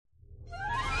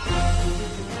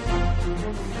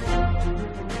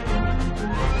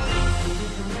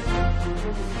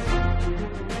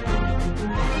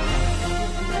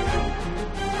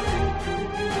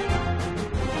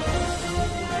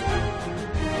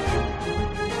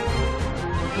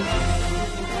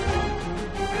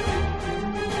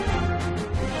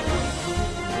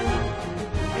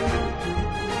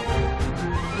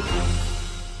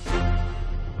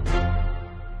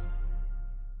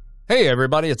Hey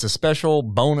everybody, it's a special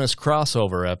bonus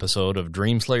crossover episode of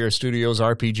Dreamslayer Studios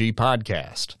RPG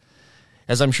Podcast.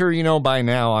 As I'm sure you know by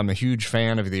now, I'm a huge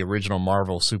fan of the original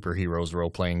Marvel Superheroes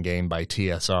role-playing game by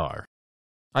TSR.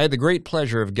 I had the great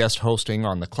pleasure of guest hosting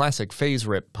on the classic Phase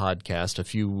Rip podcast a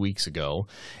few weeks ago,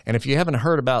 and if you haven't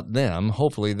heard about them,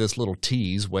 hopefully this little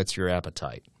tease whets your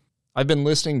appetite. I've been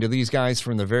listening to these guys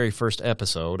from the very first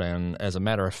episode, and as a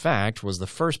matter of fact, was the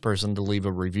first person to leave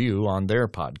a review on their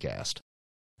podcast.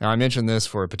 Now, I mention this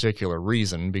for a particular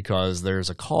reason because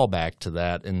there's a callback to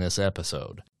that in this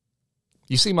episode.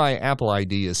 You see, my Apple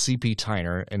ID is CP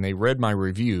Tyner, and they read my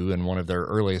review in one of their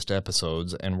earliest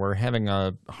episodes and were having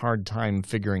a hard time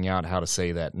figuring out how to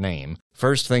say that name.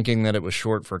 First thinking that it was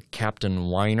short for Captain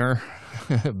Whiner,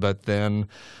 but then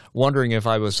wondering if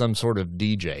I was some sort of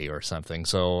DJ or something,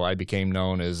 so I became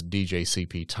known as DJ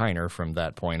CP Tyner from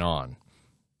that point on.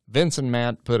 Vince and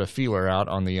Matt put a feeler out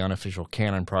on the Unofficial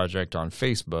Canon Project on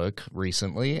Facebook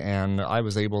recently, and I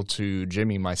was able to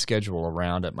jimmy my schedule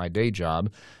around at my day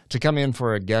job to come in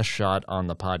for a guest shot on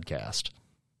the podcast.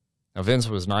 Now, Vince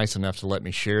was nice enough to let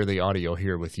me share the audio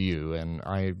here with you, and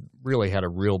I really had a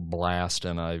real blast,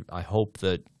 and I hope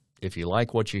that if you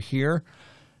like what you hear,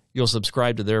 you'll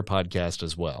subscribe to their podcast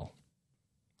as well.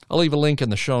 I'll leave a link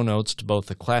in the show notes to both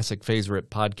the Classic Phase Rip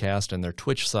podcast and their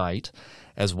Twitch site,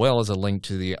 as well as a link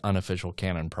to the Unofficial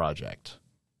Canon Project.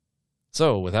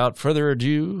 So, without further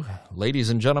ado, ladies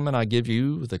and gentlemen, I give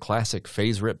you the Classic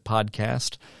Phase Rip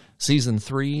podcast, Season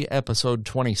 3, Episode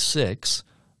 26,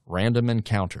 Random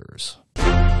Encounters.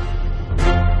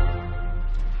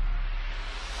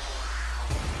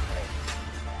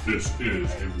 This is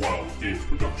a Wild Age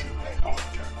Production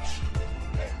podcast.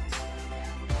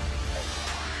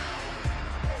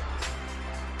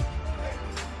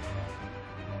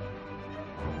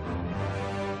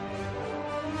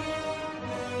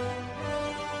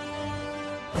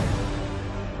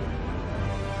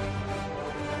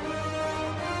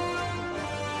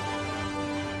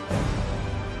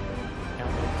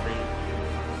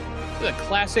 The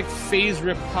Classic Phase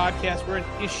Rip podcast. We're in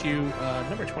issue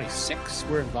number 26.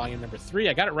 We're in volume number 3.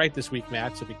 I got it right this week,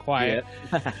 Matt, so be quiet.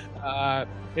 Yeah.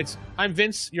 I'm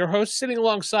Vince, your host, sitting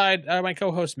alongside my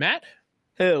co-host, Matt.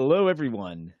 Hello,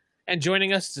 everyone. And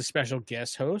joining us is a special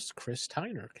guest host, Chris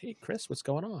Tyner. Hey, Chris, what's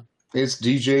going on? It's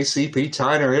DJ CP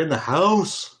Tyner in the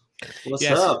house. What's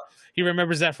up? He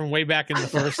remembers that from way back in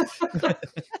the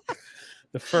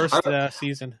first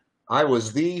season. I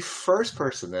was the first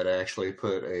person that actually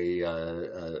put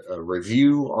a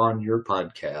review on your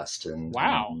podcast, and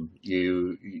wow,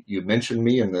 you mentioned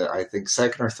me in the, I think,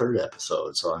 second or third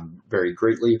episode, so I'm very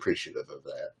greatly appreciative of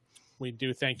that. We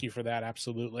do thank you for that,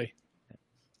 absolutely.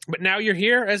 But now you're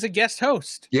here as a guest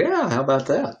host. Yeah, how about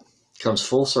that? Comes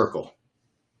full circle.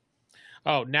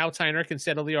 Oh, now Tyner can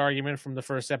settle the argument from the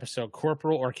first episode: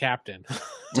 corporal or captain.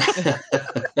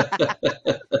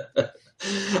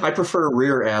 I prefer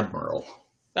Rear Admiral.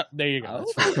 Oh, there you go.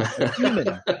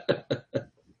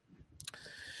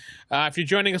 If you're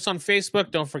joining us on Facebook,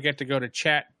 don't forget to go to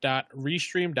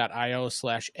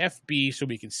chat.restream.io/FB so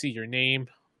we can see your name.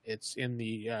 It's in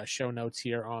the show notes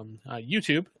here on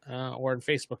YouTube or on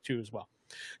Facebook too as well,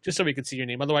 just so we can see your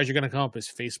name. Otherwise, you're going to come up as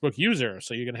Facebook user,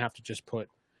 so you're going to have to just put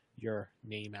your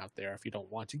name out there if you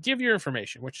don't want to give your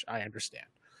information, which I understand.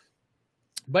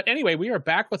 But anyway, we are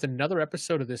back with another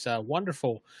episode of this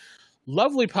wonderful,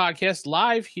 lovely podcast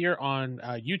live here on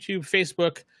YouTube,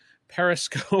 Facebook,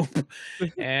 Periscope,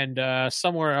 and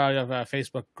somewhere out of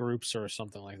Facebook groups or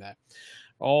something like that,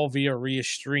 all via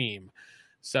Restream.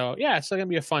 So, yeah, it's going to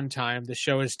be a fun time. The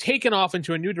show has taken off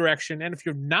into a new direction, and if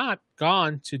you've not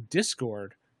gone to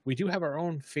Discord, we do have our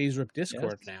own Phase Rip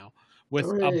Discord now with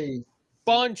a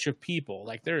bunch of people.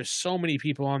 Like, there is so many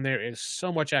people on there. There's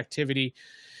so much activity.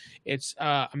 It's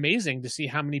amazing to see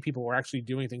how many people were actually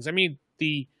doing things. I mean,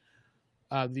 the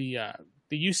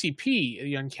UCP,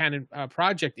 the Uncanon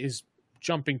Project, is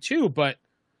jumping too, but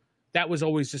that was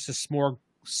always just a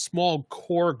small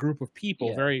core group of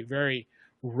people, very, very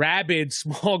rabid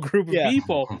small group of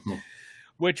people,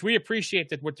 which we appreciate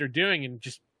that what they're doing and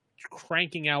just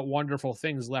cranking out wonderful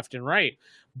things left and right.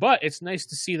 But it's nice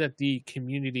to see that the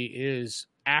community is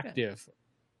active.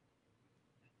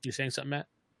 You saying something, Matt?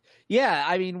 Yeah,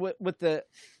 I mean, with the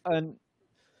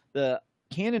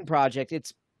Canon project,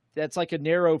 that's like a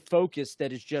narrow focus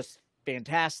that is just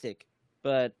fantastic.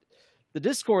 But the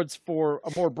Discord's for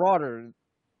a more broader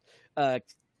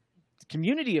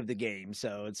community of the game.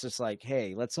 So it's just like,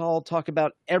 hey, let's all talk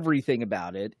about everything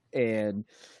about it, and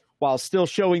while still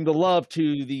showing the love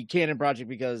to the Canon project,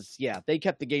 because they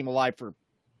kept the game alive for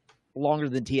longer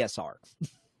than TSR.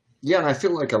 Yeah, and I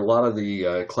feel like a lot of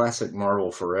the classic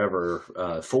Marvel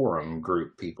Forever forum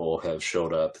group people have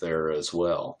showed up there as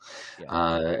well.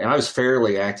 Yeah. And I was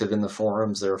fairly active in the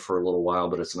forums there for a little while,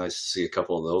 but it's nice to see a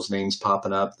couple of those names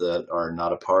popping up that are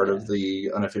not a part of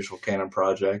the unofficial Canon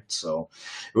project. So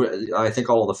I think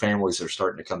all the families are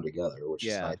starting to come together, which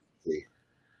is nice to see.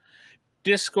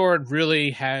 Discord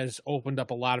really has opened up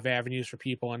a lot of avenues for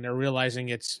people, and they're realizing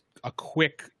it's a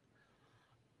quick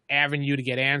avenue to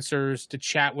get answers, to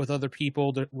chat with other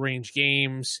people, to arrange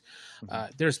games.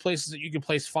 There's places that you can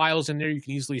place files in there. You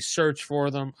can easily search for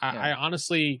them. I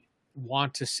honestly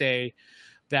want to say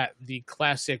that the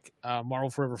classic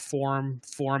Marvel Forever forum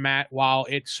format, while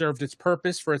it served its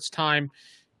purpose for its time,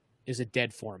 is a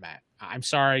dead format. I'm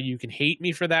sorry, you can hate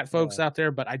me for that, folks out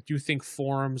there, but I do think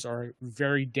forums are a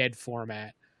very dead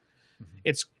format.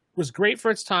 It was great for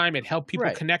its time. It helped people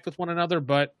connect with one another,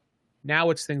 but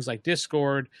now it's things like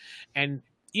Discord, and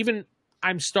even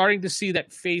I'm starting to see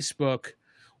that Facebook,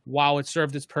 while it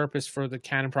served its purpose for the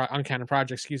Uncanon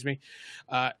project,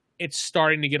 it's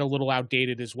starting to get a little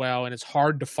outdated as well, and it's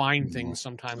hard to find things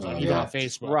sometimes on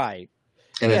Facebook. Right.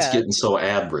 And it's getting so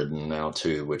ad-ridden now,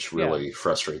 too, which really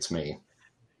frustrates me.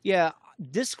 Yeah,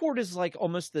 Discord is like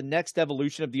almost the next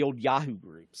evolution of the old Yahoo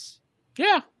groups.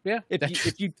 Yeah.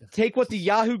 If you take what the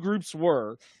Yahoo groups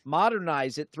were,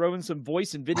 modernize it, throw in some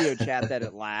voice and video chat that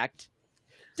it lacked,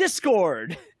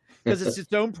 Discord, because it's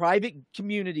its own private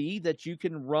community that you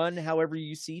can run however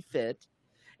you see fit,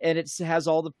 and it has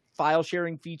all the file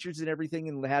sharing features and everything,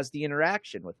 and has the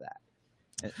interaction with that.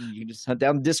 And you can just hunt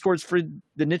down Discords for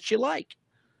the niche you like.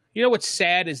 You know what's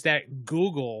sad is that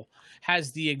Google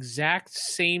has the exact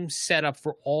same setup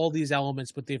for all these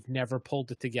elements, but they've never pulled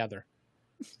it together.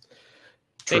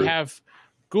 They have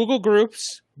Google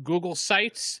Groups, Google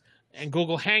Sites, and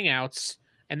Google Hangouts,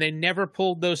 and they never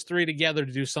pulled those three together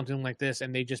to do something like this,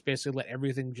 and they just basically let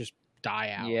everything just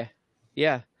die out.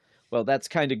 Yeah. Well, that's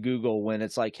kind of Google when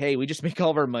it's like, hey, we just make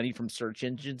all of our money from search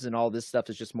engines, and all this stuff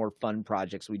is just more fun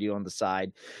projects we do on the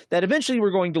side that eventually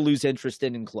we're going to lose interest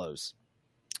in and close.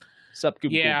 Sup,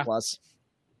 Google Plus.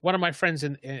 One of my friends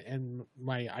in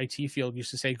my IT field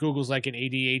used to say Google's like an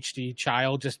ADHD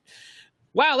child. Just,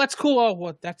 wow, that's cool. Oh,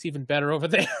 well, that's even better over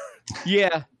there.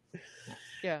 Yeah.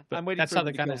 But I'm waiting for them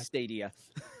to kill Stadia.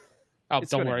 Oh,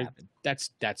 don't worry. That's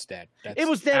dead. It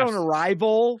was dead on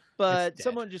arrival, but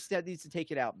someone just needs to take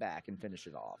it out back and finish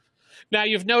it off. Now,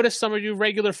 you've noticed, some of you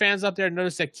regular fans out there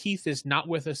noticed that Keith is not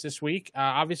with us this week.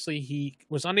 Obviously, he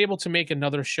was unable to make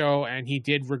another show, and he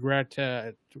did regret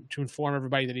to inform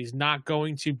everybody that he's not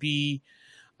going to be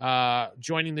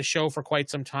joining the show for quite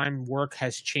some time. Work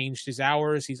has changed his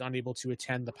hours. He's unable to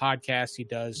attend the podcast. He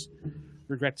does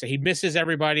regret to. He misses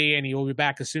everybody, and he will be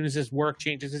back as soon as his work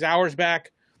changes his hours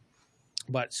back.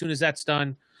 But as soon as that's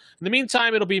done, in the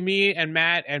meantime, it'll be me and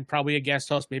Matt and probably a guest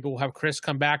host. Maybe we'll have Chris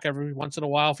come back every once in a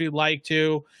while if he'd like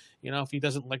to. You know, if he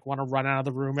doesn't want to run out of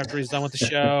the room after he's done with the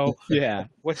show.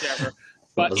 Whichever.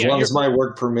 But as long as my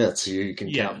work permits, you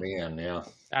can count me in. Yeah,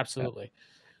 absolutely.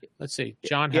 Let's see.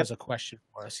 John has a question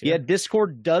for us here. Yeah,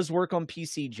 Discord does work on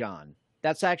PC, John.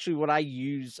 That's actually what I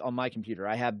use on my computer.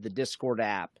 I have the Discord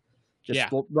app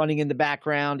just running in the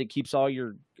background. It keeps all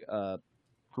your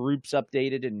groups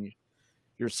updated and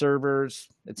your servers.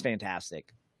 It's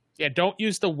fantastic. Yeah, don't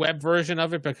use the web version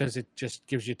of it because it just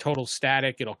gives you total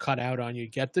static. It'll cut out on you.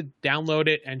 Get to download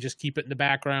it and just keep it in the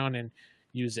background and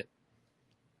use it.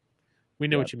 We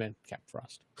know what you meant, Captain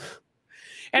Frost.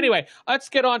 Anyway, let's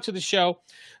get on to the show.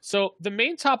 So the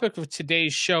main topic of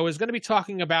today's show is going to be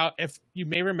talking about, if you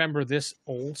may remember this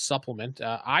old supplement.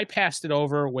 I passed it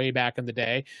over way back in the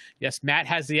day. Yes, Matt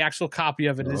has the actual copy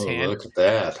of it in his hand. Look at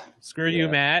that. Screw you,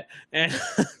 Matt. And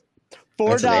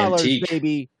 $4,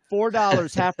 baby.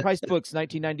 $4, half price books,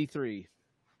 1993.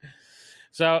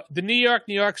 So the New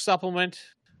York supplement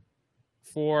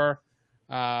for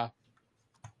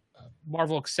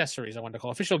Marvel accessories, I wanted to call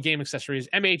official game accessories.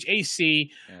 MHAC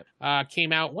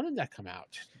came out. When did that come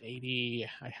out? 80.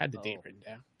 I had the date written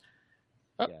down.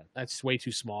 Oh, that's way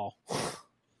too small.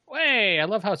 Way, I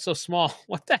love how it's so small.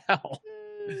 What the hell?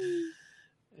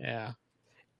 Yeah.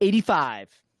 85.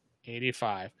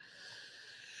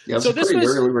 Yeah, it's a pretty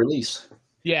early release.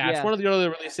 Yeah, it's Yeah. one of the early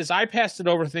releases. I passed it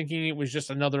over thinking it was just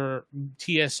another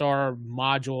TSR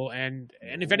module. And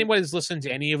if anybody's listened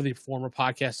to any of the former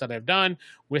podcasts that I've done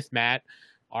with Matt,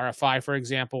 RFI, for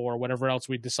example, or whatever else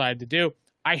we decide to do,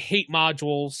 I hate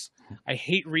modules. I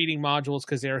hate reading modules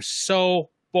because they're so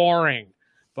boring.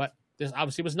 But this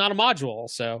obviously was not a module,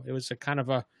 so it was a kind of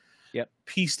a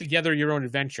piece together your own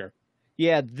adventure.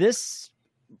 Yeah, this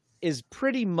is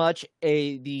pretty much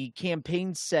the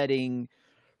campaign setting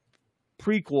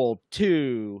prequel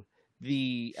to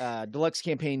the deluxe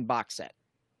campaign box set.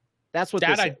 That's what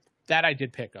that I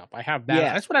did pick up. I have that.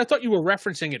 Yeah. That's what I thought you were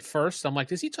referencing at first. I'm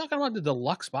like, is he talking about the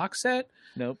deluxe box set?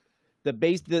 Nope.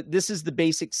 This is the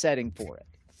basic setting for it.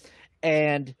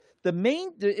 And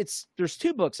there's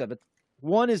 2 books of it.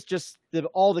 One is just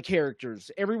all the characters.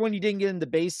 Everyone you didn't get in the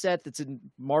base set that's in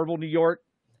Marvel New York,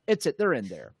 they're in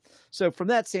there. So from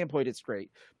that standpoint, it's great.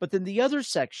 But then the other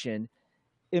section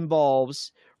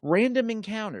involves random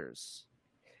encounters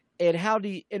and how do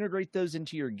you integrate those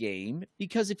into your game?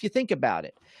 Because if you think about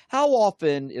it, how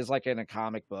often is, like in a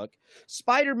comic book,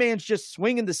 Spider-Man's just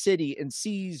swinging the city and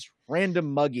sees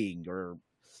random mugging or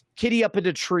kitty up in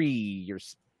a tree or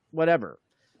whatever.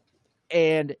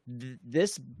 And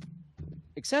this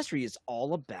accessory is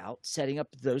all about setting up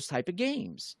those type of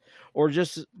games or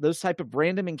just those type of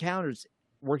random encounters,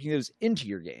 working those into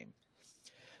your game.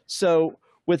 So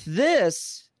with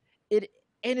this,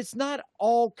 it's not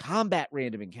all combat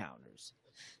random encounters.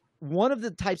 One of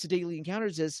the types of daily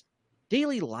encounters is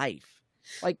daily life.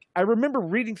 Like, I remember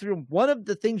reading through them. One of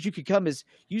the things you could come is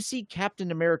you see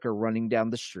Captain America running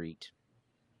down the street.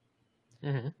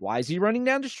 Mm-hmm. Why is he running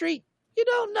down the street? You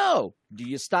don't know. Do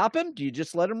you stop him? Do you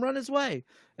just let him run his way?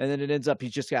 And then it ends up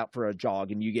he's just out for a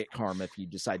jog, and you get karma if you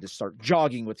decide to start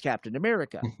jogging with Captain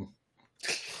America.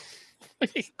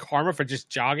 Karma for just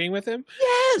jogging with him?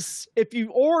 Yes.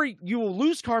 You will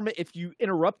lose karma if you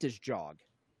interrupt his jog.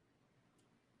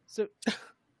 So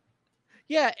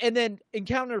yeah, and then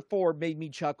Encounter 4 made me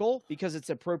chuckle because it's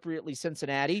appropriately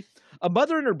Cincinnati. A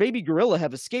mother and her baby gorilla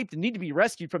have escaped and need to be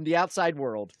rescued from the outside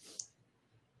world.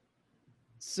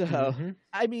 So,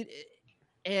 I mean,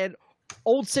 and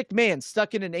old sick man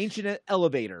stuck in an ancient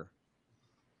elevator.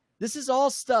 This is all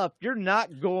stuff you're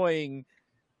not going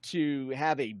to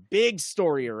have a big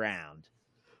story around,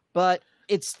 but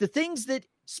it's the things that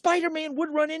Spider-Man would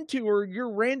run into or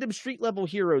your random street level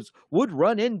heroes would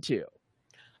run into.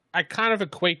 I kind of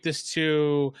equate this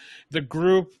to the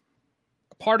group.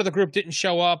 Part of the group didn't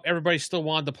show up. Everybody still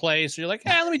wanted to play. So you're like,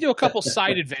 let me do a couple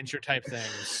side adventure type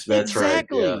things. That's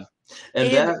exactly. right. Yeah.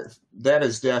 And that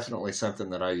is definitely something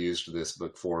that I used this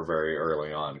book for very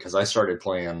early on, because I started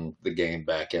playing the game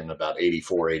back in about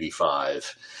 84,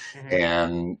 85. Mm-hmm.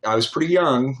 And I was pretty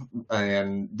young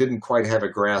and didn't quite have a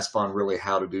grasp on really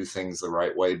how to do things the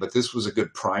right way. But this was a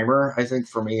good primer, I think,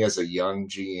 for me as a young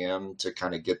GM to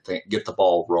kind of get the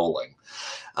ball rolling.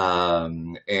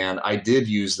 And I did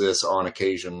use this on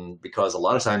occasion because a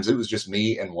lot of times it was just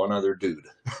me and one other dude.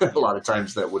 A lot of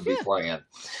times that would be playing.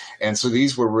 And so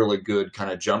these were really good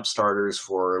kind of jump starters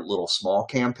for little small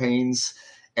campaigns.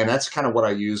 And that's kind of what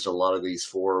I used a lot of these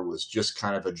for, was just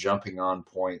kind of a jumping on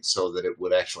point so that it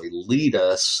would actually lead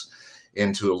us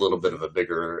into a little bit of a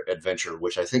bigger adventure,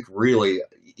 which I think really,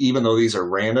 even though these are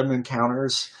random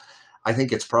encounters, I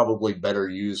think it's probably better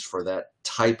used for that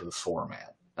type of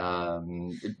format.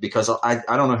 Because I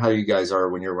don't know how you guys are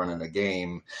when you're running a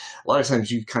game. A lot of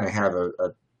times you kind of have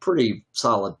a pretty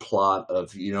solid plot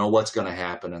of, what's going to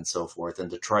happen and so forth. And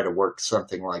to try to work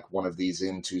something like one of these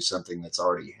into something that's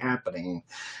already happening,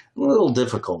 a little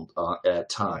difficult at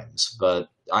times. But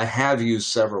I have used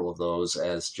several of those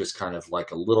as just kind of like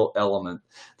a little element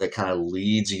that kind of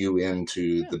leads you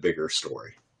into the bigger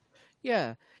story.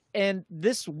 Yeah. And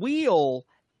this wheel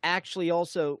actually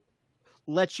also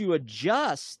lets you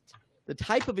adjust the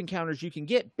type of encounters you can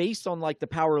get based on like the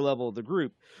power level of the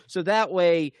group. So that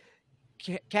way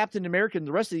Captain America and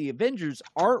the rest of the Avengers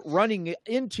aren't running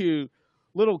into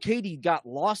little Katie got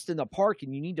lost in the park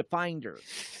and you need to find her.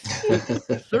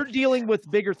 They're dealing with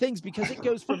bigger things because it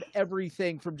goes from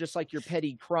everything from just like your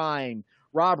petty crime,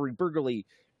 robbery,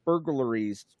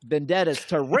 burglaries, vendettas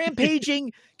to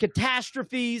rampaging,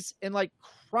 catastrophes, and like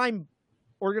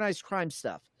organized crime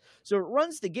stuff. So it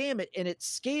runs the gamut and it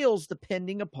scales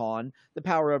depending upon the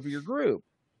power of your group.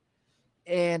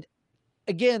 And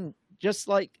again, just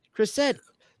like Chris said,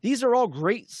 these are all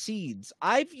great seeds.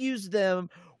 I've used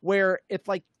them where if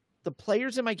like the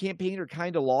players in my campaign are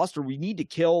kind of lost or we need to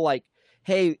kill, like,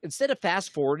 hey, instead of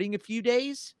fast forwarding a few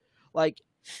days, like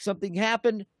something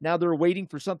happened, now they're waiting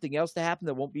for something else to happen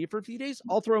that won't be for a few days.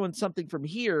 I'll throw in something from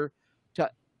here to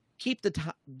keep the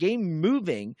game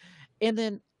moving. And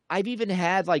then I've even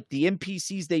had like the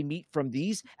NPCs they meet from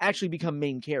these actually become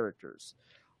main characters.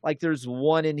 Like there's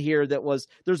one in here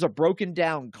there's a broken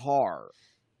down car.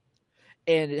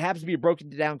 And it happens to be a broken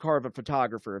down car of a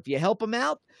photographer. If you help them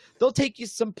out, they'll take you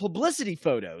some publicity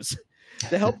photos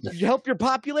to help your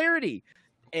popularity.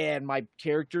 And my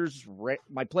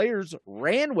players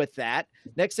ran with that.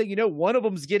 Next thing you know, one of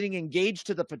them's getting engaged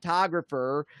to the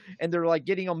photographer, and they're like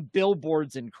getting on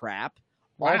billboards and crap.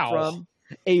 Wow. All from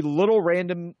a little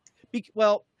random.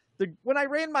 When I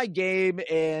ran my game,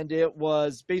 and it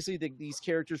was basically these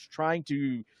characters trying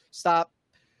to stop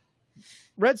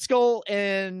Red Skull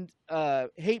and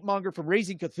Hate Monger from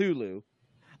raising Cthulhu.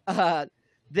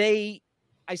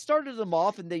 I started them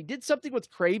off, and they did something with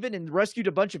Craven and rescued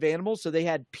a bunch of animals. So they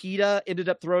had PETA ended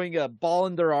up throwing a ball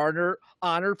in their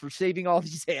honor for saving all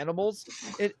these animals.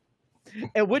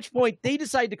 At which point they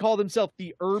decided to call themselves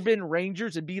the Urban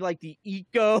Rangers and be like the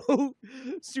eco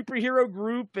superhero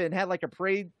group, and had like a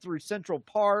parade through Central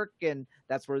Park. And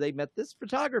that's where they met this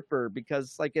photographer,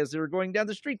 because like as they were going down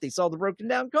the street, they saw the broken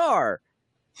down car.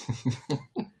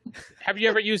 Have you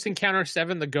ever used Encounter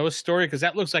 7, the ghost story? Because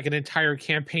that looks like an entire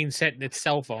campaign set in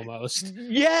itself almost.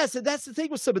 Yes, and that's the thing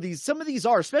with some of these. Some of these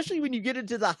are, especially when you get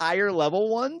into the higher level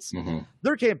ones,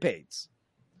 they're campaigns.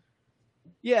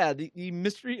 Yeah, the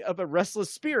Mystery of a Restless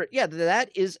Spirit. Yeah, that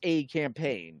is a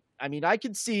campaign. I mean, I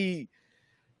could see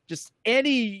just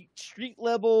any street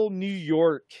level New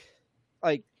York,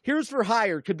 like Heroes for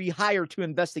Hire could be hired to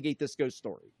investigate this ghost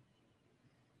story.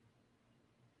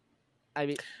 I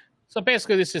mean, so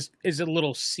basically this is a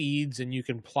little seeds, and you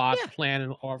can plot, plan,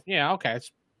 and okay,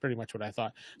 that's pretty much what I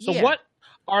thought. So what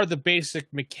are the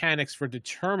basic mechanics for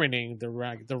determining the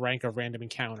rank of random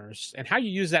encounters, and how you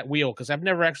use that wheel? Because I've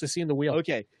never actually seen the wheel.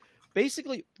 Okay,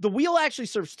 basically the wheel actually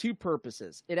serves two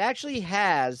purposes. It actually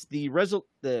has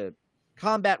the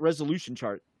combat resolution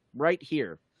chart right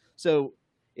here. So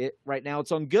right now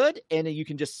it's on good, and you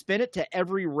can just spin it to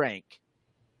every rank,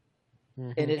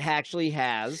 and it actually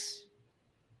has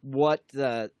what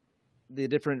the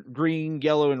different green,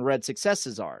 yellow, and red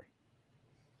successes are.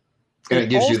 And it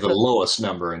gives you the lowest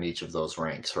number in each of those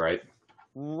ranks, right?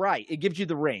 Right. It gives you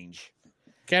the range.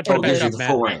 Can't put it gives you the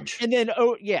full range. And then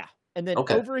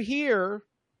over here,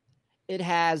 it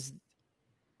has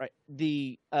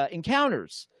the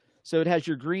encounters. So it has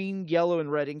your green, yellow,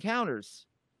 and red encounters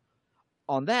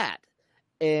on that.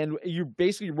 And you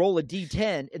basically roll a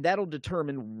D10, and that'll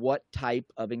determine what type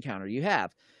of encounter you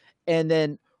have. And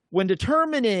then when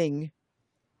determining,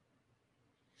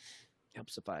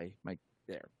 helps if I might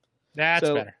there. That's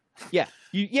better. Yeah.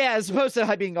 As opposed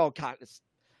to being all cognizant.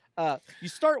 You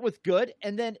start with good,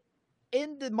 and then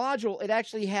in the module, it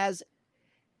actually has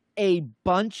a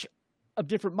bunch of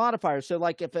different modifiers. So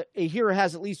like if a hero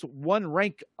has at least one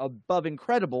rank above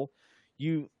incredible,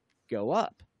 you go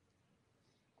up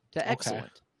to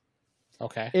excellent.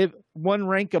 Okay. If one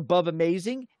rank above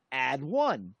amazing, add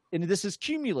one. And this is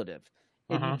cumulative.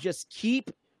 And you just keep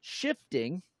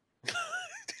shifting.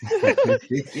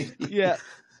 Yeah.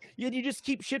 You just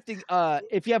keep shifting.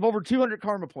 If you have over 200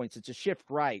 karma points, it's a shift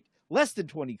right. Less than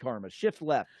 20 karma, shift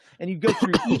left. And you go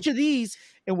through each of these,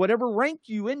 and whatever rank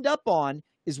you end up on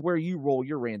is where you roll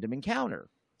your random encounter.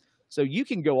 So you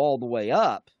can go all the way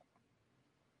up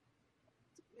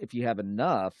if you have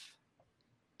enough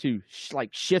to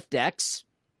shift X.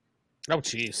 Oh,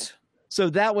 jeez.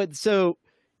 So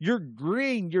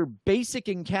your basic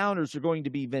encounters are going to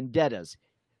be vendettas,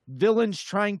 villains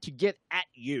trying to get at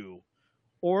you,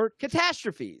 or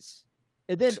catastrophes,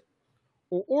 and then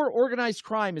or organized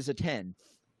crime is a 10.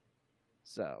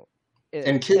 So,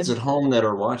 and kids at home that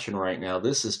are watching right now,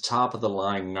 this is top of the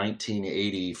line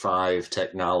 1985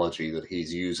 technology that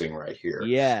he's using right here.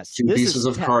 Yes, two pieces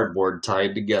of cardboard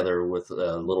tied together with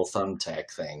a little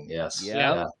thumbtack thing. Yes,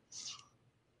 yeah.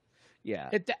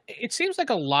 It seems like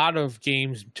a lot of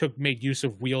games made use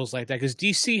of wheels like that, because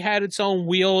DC had its own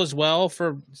wheel as well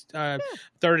for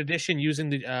third edition,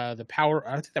 using the power.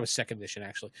 I think that was second edition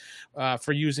actually, for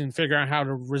figuring out how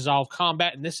to resolve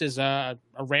combat. And this is a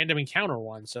random encounter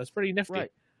one, so it's pretty nifty.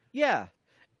 Right. Yeah,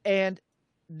 and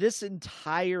this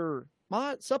entire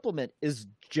supplement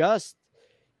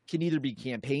can either be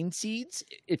campaign seeds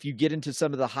if you get into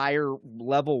some of the higher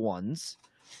level ones,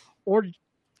 or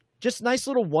just nice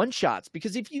little one-shots.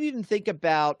 Because if you even think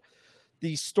about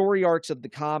the story arcs of the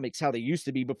comics, how they used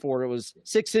to be before, it was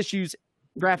 6 issues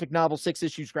graphic novel, 6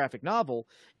 issues graphic novel.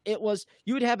 It was,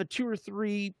 you would have a 2 or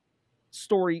 3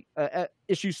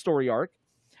 issue story arc,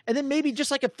 and then maybe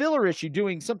just like a filler issue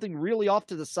doing something really off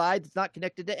to the side that's not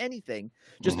connected to anything,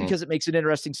 just because it makes an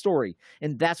interesting story.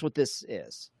 And that's what this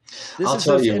is. This I'll is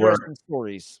tell those you interesting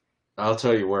stories. I'll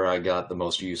tell you where I got the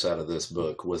most use out of this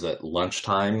book was at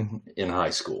lunchtime in high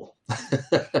school.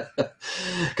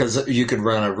 Because you could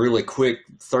run a really quick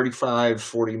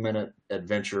 40-minute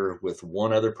adventure with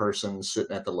one other person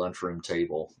sitting at the lunchroom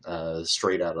table,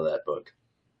 straight out of that book.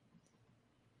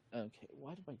 Okay,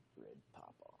 why did my grid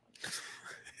pop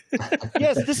on?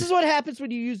 Yes, this is what happens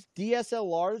when you use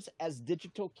DSLRs as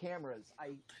digital cameras.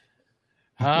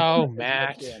 Oh,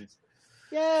 Matt.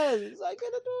 Yes, I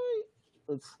gotta do it.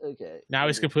 Okay. Now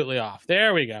he's completely off.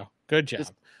 There we go. Good job.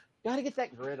 Just gotta get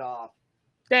that grid off.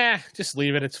 Just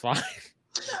leave it. It's fine.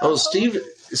 Oh,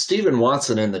 Stephen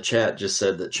Watson in the chat just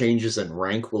said that changes in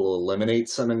rank will eliminate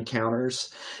some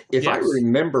encounters. If I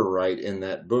remember right in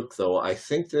that book, though, I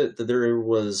think that there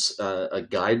was a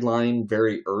guideline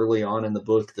very early on in the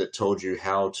book that told you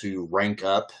how to rank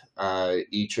up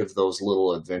each of those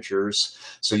little adventures.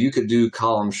 So you could do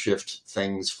column shift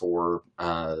things for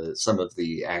some of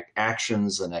the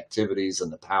actions and activities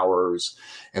and the powers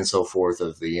and so forth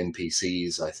of the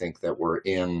NPCs, I think, that were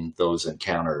in those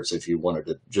encounters if you wanted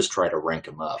to just try to rank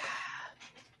them up.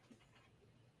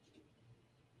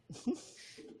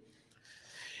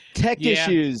 Tech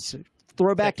issues.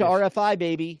 Throwback to RFI,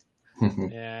 baby.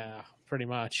 Yeah, pretty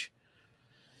much.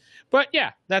 But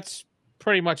yeah, that's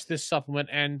pretty much this supplement.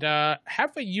 And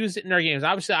have we used it in our games?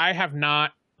 Obviously, I have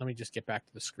not. Let me just get back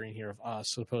to the screen here of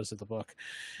us, opposed to the book.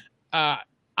 I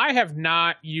have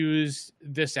not used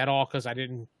this at all because I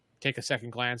didn't take a second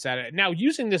glance at it. Now,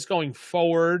 using this going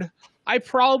forward, I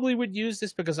probably would use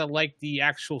this because I like the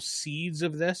actual seeds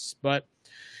of this, but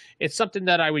it's something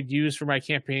that I would use for my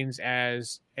campaigns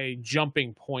as a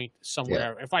jumping point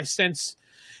somewhere. Yeah. If I sense,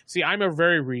 I'm a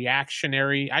very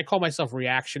reactionary, I call myself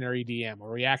reactionary DM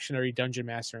or reactionary dungeon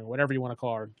mastering, whatever you want to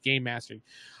call it, or game mastering.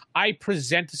 I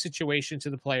present the situation to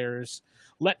the players,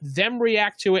 let them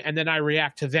react to it, and then I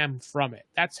react to them from it.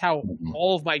 That's how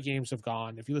all of my games have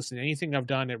gone. If you listen to anything I've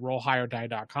done at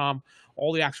rollhighordie.com,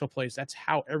 all the actual plays, that's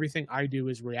how everything I do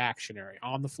is reactionary,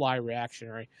 on the fly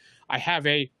reactionary. I have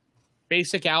a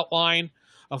basic outline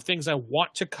of things I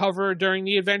want to cover during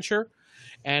the adventure,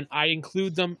 and I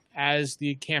include them as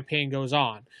the campaign goes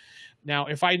on. Now,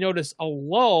 if I notice a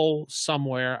lull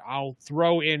somewhere, I'll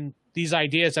throw in these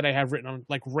ideas that I have written on,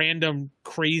 like random,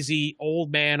 crazy old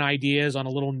man ideas on a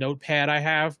little notepad I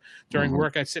have during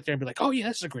work. I'd sit there and be like, oh, yeah,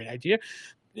 that's a great idea.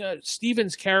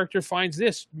 Steven's character finds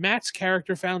this. Matt's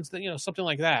character found, something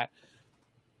like that.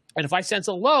 And if I sense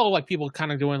a lull, like people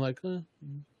kind of doing like,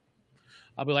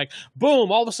 I'll be like,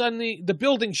 boom, all of a sudden the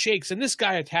building shakes and this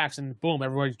guy attacks and boom,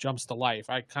 everybody jumps to life.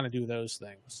 I kind of do those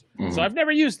things. So I've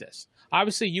never used this.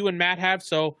 Obviously, you and Matt have,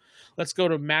 so let's go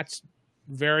to Matt's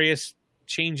various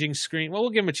changing screen. Well, we'll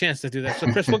give him a chance to do that.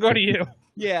 So, Chris, we'll go to you.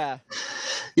 Yeah.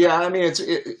 Yeah, I mean,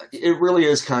 it really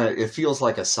is it feels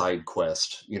like a side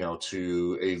quest,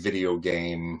 to a video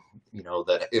game,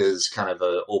 that is kind of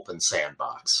an open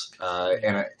sandbox.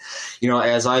 And,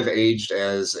 as I've aged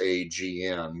as a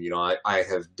GM, I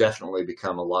have definitely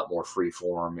become a lot more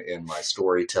freeform in my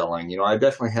storytelling. I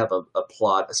definitely have a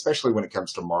plot, especially when it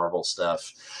comes to Marvel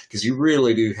stuff, because you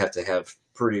really do have to have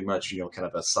pretty much, kind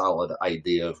of a solid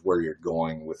idea of where you're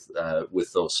going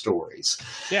with those stories.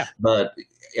 Yeah. But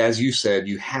as you said,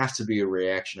 you have to be a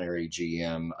reactionary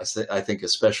GM. I think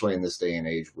especially in this day and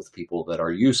age with people that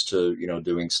are used to,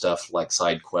 doing stuff like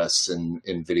side quests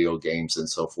in video games and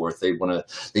so forth.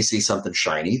 They see something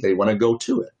shiny. They want to go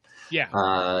to it. Yeah.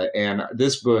 And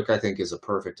this book, I think, is a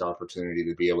perfect opportunity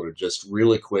to be able to just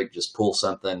really quick, just pull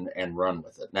something and run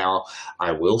with it. Now,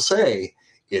 I will say,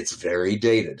 it's very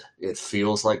dated. It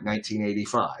feels like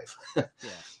 1985. Yeah.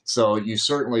 So you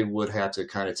certainly would have to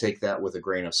kind of take that with a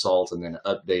grain of salt and then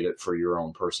update it for your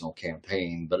own personal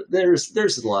campaign. But there's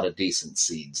a lot of decent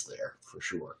seeds there for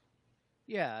sure.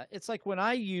 Yeah, it's like when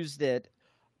I used it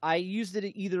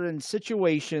either in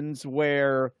situations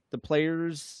where the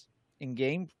players in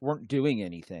game weren't doing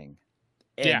anything,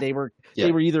 and they were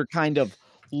either kind of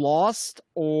lost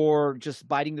or just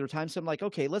biding their time. So I'm like,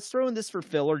 okay, let's throw in this for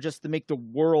filler just to make the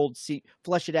world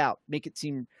flesh it out, make it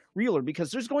seem realer,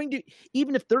 because there's going to,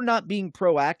 even if they're not being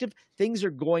proactive, things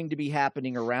are going to be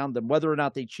happening around them. Whether or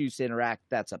not they choose to interact,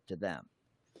 that's up to them.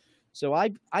 So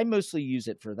I mostly use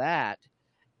it for that.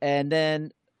 And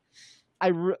then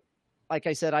like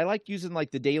I said, I like using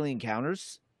like the daily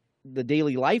encounters, the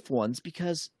daily life ones,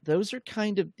 because those are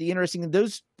kind of the interesting,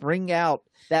 those bring out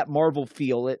that Marvel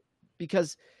feel.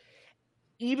 Because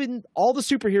even all the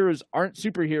superheroes aren't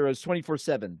superheroes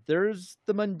 24/7. There's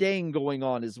the mundane going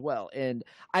on as well. And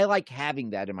I like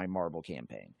having that in my Marvel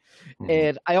campaign.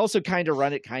 And I also kind of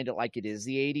run it kind of like it is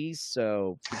the 80s.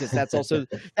 So because that's also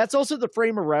the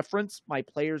frame of reference my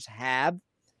players have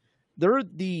they're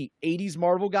the 80s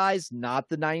Marvel guys, not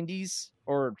the 90s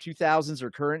or 2000s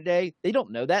or current day. They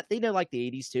don't know that. They know like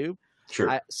the 80s too.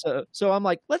 Sure. So I'm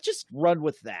like, let's just run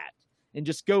with that and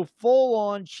just go full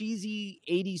on cheesy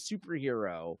 80s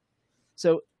superhero.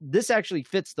 So this actually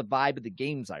fits the vibe of the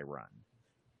games I run.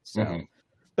 So,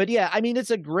 but yeah, I mean,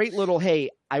 it's a great little, hey,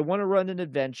 I want to run an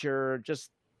adventure,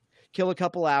 just kill a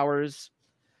couple hours.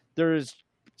 There's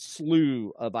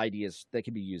slew of ideas that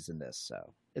can be used in this.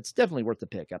 So it's definitely worth the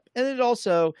pickup. And it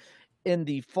also, in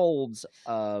the folds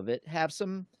of it, have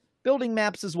some building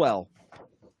maps as well.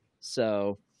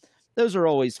 So those are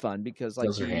always fun because like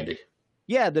those are handy.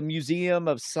 Yeah, the Museum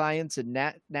of Science and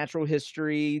Natural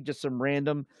History, just some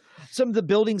of the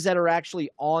buildings that are actually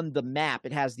on the map,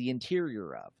 it has the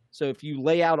interior of. So if you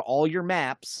lay out all your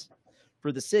maps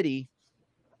for the city,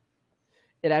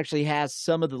 it actually has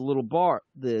some of the little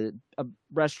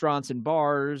restaurants and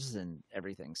bars and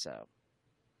everything. So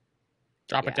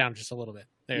drop it down just a little bit.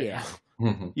 There you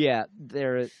go. Yeah,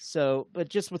 there. So, but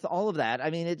just with all of that, I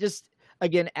mean, it just,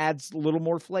 again, adds a little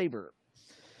more flavor.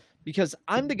 Because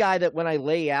I'm the guy that when I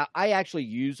lay out, I actually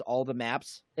use all the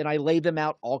maps and I lay them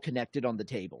out all connected on the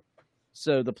table.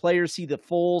 So the players see the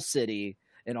full city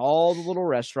and all the little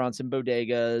restaurants and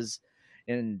bodegas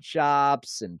and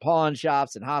shops and pawn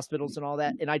shops and hospitals and all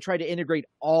that. And I try to integrate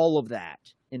all of that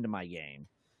into my game,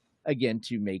 again,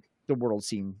 to make the world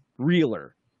seem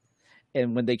realer.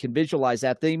 And when they can visualize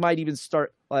that, they might even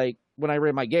start, like when I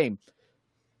ran my game,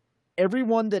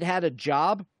 everyone that had a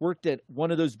job worked at one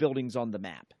of those buildings on the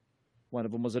map. One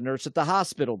of them was a nurse at the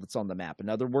hospital that's on the map.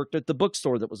 Another worked at the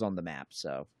bookstore that was on the map.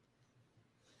 So,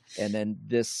 and then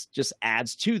this just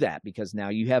adds to that because now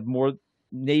you have more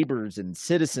neighbors and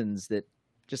citizens that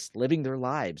just living their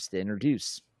lives to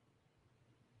introduce.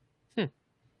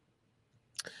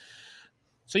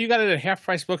 So you got it at Half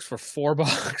Price Books for $4.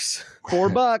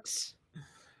 $4.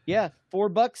 Yeah,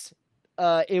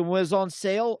 $4. It was on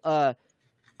sale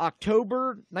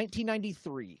October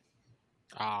 1993.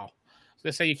 Wow. They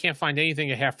say you can't find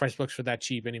anything at Half Price Books for that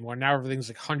cheap anymore. Now everything's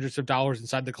like hundreds of dollars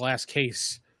inside the glass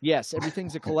case. Yes,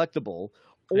 everything's a collectible,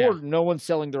 or no one's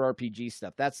selling their RPG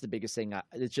stuff. That's the biggest thing.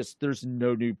 It's just there's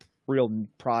no new real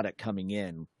product coming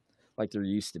in like there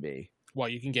used to be. Well,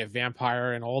 you can get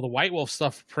Vampire and all the White Wolf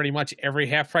stuff pretty much every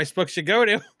Half Price Books you go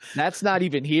to. That's not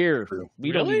even here.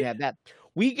 We don't even have that.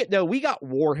 We got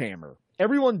Warhammer.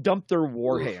 Everyone dumped their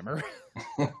Warhammer.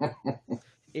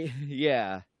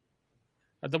 Yeah.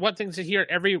 The one thing to hear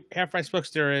every Half Price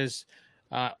Books there is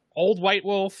old White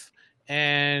Wolf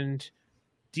and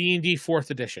D&D 4th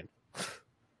edition.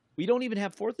 We don't even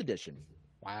have 4th edition.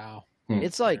 Wow.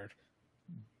 It's like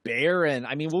barren.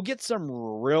 I mean, we'll get some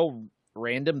real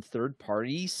random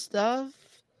third-party stuff,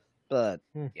 but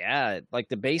yeah, like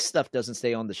the base stuff doesn't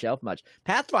stay on the shelf much.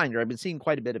 Pathfinder, I've been seeing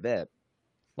quite a bit of it.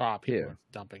 Wow, people are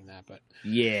dumping that, but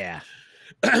yeah.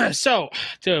 So,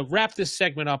 to wrap this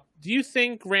segment up, do you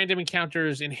think random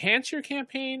encounters enhance your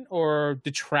campaign or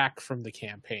detract from the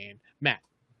campaign? Matt?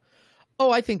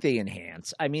 Oh, I think they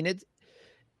enhance. I mean,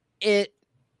 it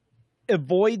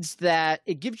avoids that.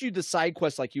 It gives you the side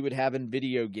quests like you would have in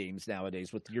video games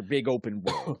nowadays with your big open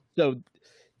world. So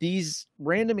these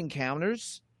random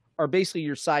encounters are basically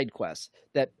your side quests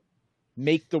that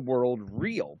make the world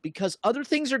real because other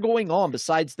things are going on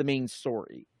besides the main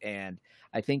story. And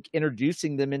I think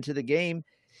introducing them into the game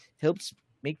helps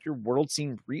make your world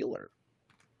seem realer.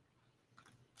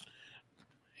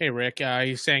 Hey, Rick,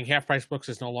 he's saying Half Price Books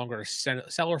is no longer a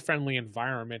seller-friendly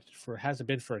environment hasn't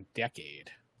been for a decade.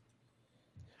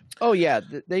 Oh, yeah.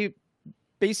 They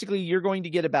basically, you're going to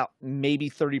get about maybe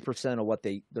 30% of what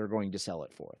they're going to sell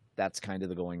it for. That's kind of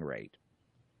the going rate.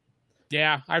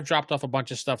 Yeah, I've dropped off a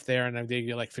bunch of stuff there, and they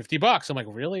get like $50. I'm like,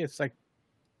 really? It's like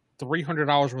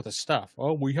 $300 worth of stuff.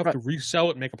 Oh, we have to resell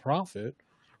it and make a profit.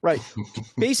 Right.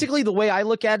 Basically, the way I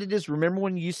look at it is, remember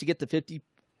when you used to get the 50%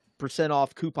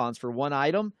 off coupons for one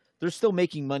item? They're still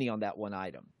making money on that one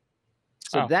item.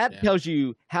 So that tells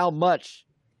you how much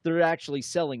they're actually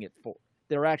selling it for.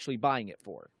 They're actually buying it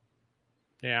for.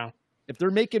 Yeah. If they're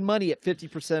making money at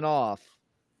 50% off,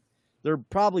 they're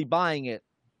probably buying it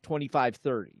 25,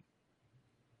 30.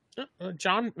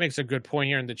 John makes a good point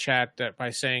here in the chat that by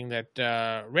saying that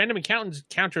random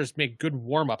encounters make good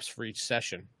warm-ups for each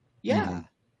session. Yeah. Mm-hmm.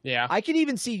 Yeah. I could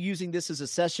even see using this as a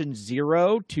session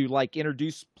 0 to like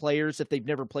introduce players if they've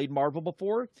never played Marvel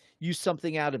before. Use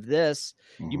something out of this.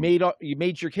 Mm-hmm. You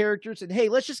made your characters and hey,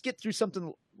 let's just get through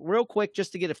something real quick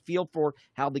just to get a feel for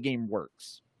how the game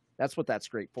works. That's what that's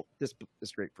great for. This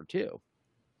is great for too.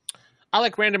 I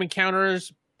like random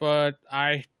encounters, but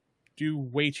I do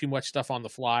way too much stuff on the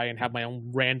fly and have my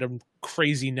own random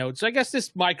crazy notes. I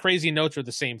guess my crazy notes are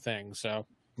the same thing. So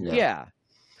Yeah.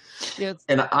 It's,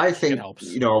 And I think,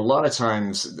 helps. a lot of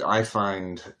times I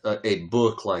find a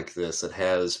book like this that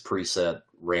has preset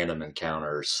random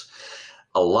encounters.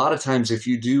 A lot of times, if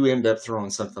you do end up throwing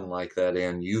something like that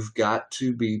in, you've got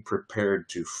to be prepared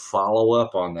to follow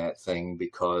up on that thing,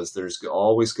 because there's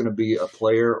always going to be a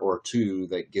player or two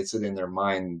that gets it in their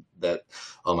mind that,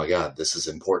 oh my God, this is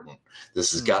important.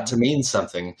 This has got to mean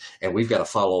something, and we've got to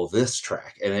follow this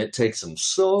track. And it takes them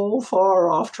so far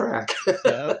off track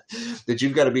that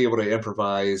you've got to be able to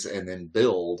improvise and then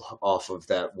build off of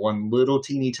that one little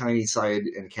teeny tiny side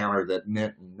encounter that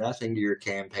meant nothing to your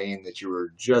campaign, that you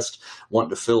were just wanting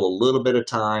to fill a little bit of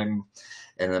time,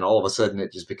 and then all of a sudden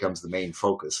it just becomes the main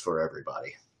focus for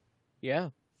everybody. Yeah,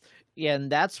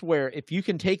 and that's where, if you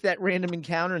can take that random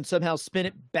encounter and somehow spin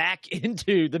it back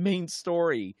into the main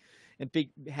story and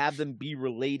have them be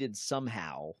related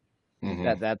somehow,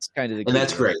 that's kind of the key. And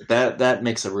that's great. That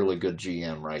makes a really good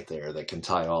GM right there, that can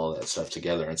tie all of that stuff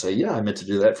together and say, yeah, I meant to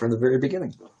do that from the very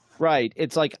beginning. Right.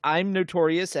 It's like, I'm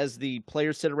notorious, as the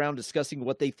players sit around discussing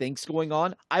what they think's going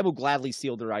on, I will gladly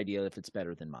steal their idea if it's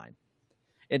better than mine.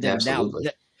 And then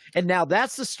now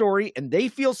that's the story, and they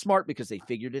feel smart because they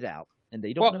figured it out, and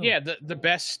they don't know. Yeah, the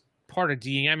best part of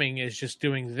DMing is just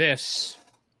doing this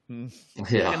and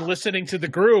listening to the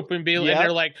group and and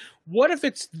they're like, what if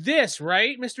it's this,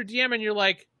 right, Mr. DM? And you're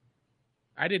like,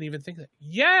 I didn't even think that.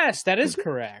 Yes, that is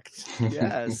correct.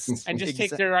 Yes. And just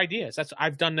take their ideas.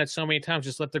 I've done that so many times.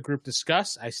 Just let the group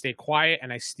discuss. I stay quiet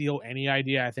and I steal any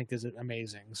idea I think is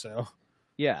amazing. So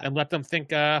yeah, and let them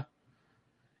think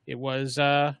it was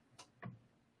they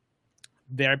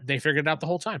figured it out the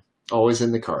whole time. Always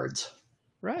in the cards.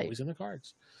 Right. Always in the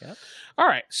cards. Yep. All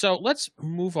right, so let's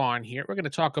move on here. We're going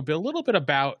to talk a little bit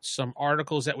about some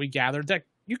articles that we gathered that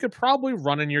you could probably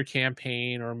run in your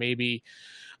campaign, or maybe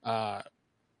a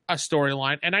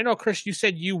storyline. And I know, Chris, you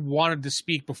said you wanted to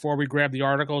speak before we grab the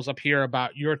articles up here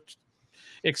about your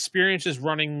experiences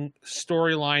running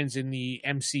storylines in the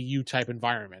MCU type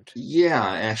environment. Yeah,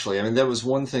 actually. I mean, that was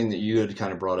one thing that you had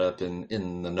kind of brought up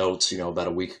in the notes, about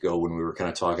a week ago when we were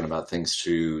kind of talking about things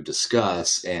to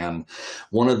discuss. And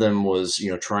one of them was,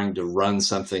 trying to run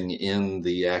something in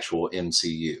the actual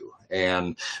MCU.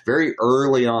 And very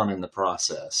early on in the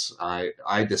process, I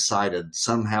decided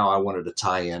somehow I wanted to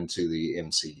tie into the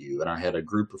MCU. And I had a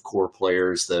group of core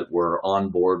players that were on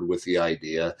board with the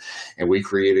idea. And we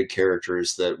created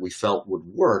characters that we felt would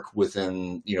work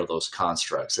within, those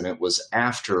constructs. And it was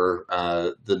after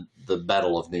the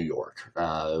Battle of New York,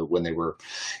 when they were,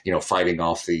 fighting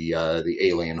off the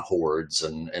alien hordes,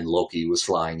 and Loki was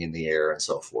flying in the air and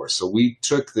so forth. So we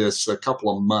took this a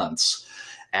couple of months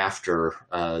after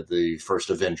the first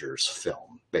Avengers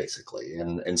film, basically,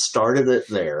 and started it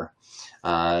there.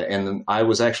 And I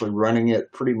was actually running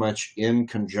it pretty much in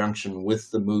conjunction with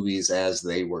the movies as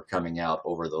they were coming out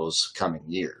over those coming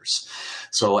years.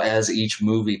 So as each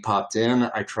movie popped in,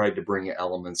 I tried to bring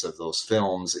elements of those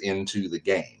films into the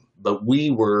game, but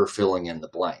we were filling in the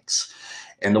blanks.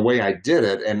 And the way I did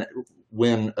it, and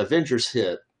when Avengers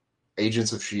hit,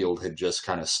 Agents of S.H.I.E.L.D. had just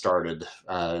kind of started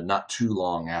not too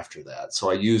long after that.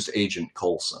 So I used Agent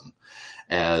Coulson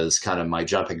as kind of my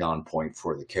jumping on point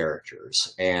for the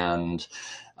characters. And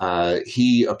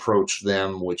he approached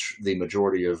them, which the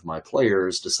majority of my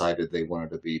players decided they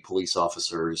wanted to be police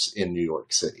officers in New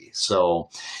York City. So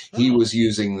he was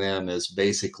using them as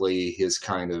basically his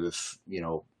kind of,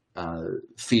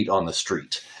 feet on the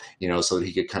street, so that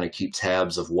he could kind of keep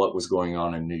tabs of what was going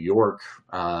on in New York,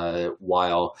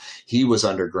 while he was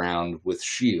underground with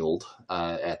S.H.I.E.L.D.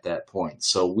 At that point.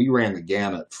 So we ran the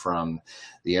gamut from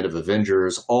the end of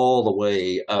Avengers all the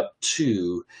way up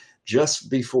to just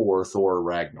before Thor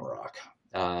Ragnarok.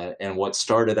 And what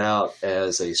started out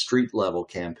as a street level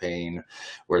campaign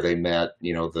where they met,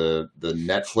 the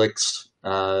Netflix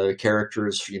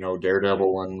characters,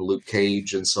 Daredevil and Luke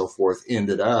Cage and so forth,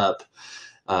 ended up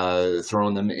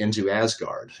throwing them into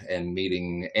Asgard and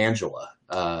meeting Angela,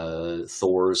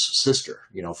 Thor's sister,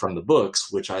 from the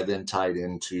books, which I then tied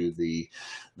into the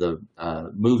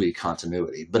movie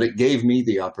continuity. But it gave me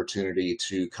the opportunity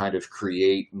to kind of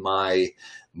create my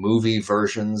movie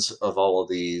versions of all of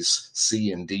these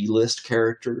C and D list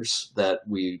characters that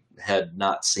we had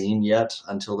not seen yet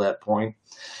until that point.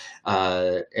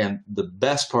 And the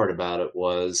best part about it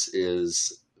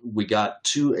is we got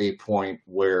to a point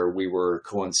where we were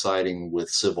coinciding with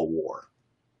Civil War.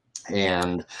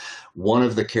 And one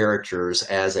of the characters,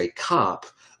 as a cop,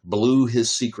 blew his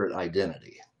secret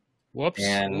identity. Whoops.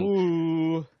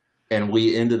 And and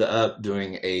we ended up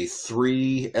doing a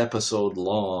 3-episode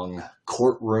long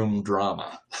courtroom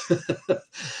drama.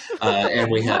 And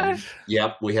we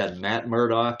had Matt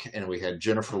Murdock and we had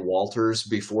Jennifer Walters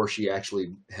before she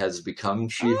actually has become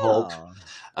She-Hulk.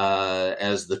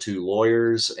 As the two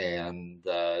lawyers, and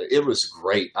it was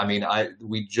great. I mean,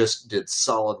 we just did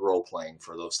solid role playing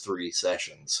for those 3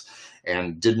 sessions,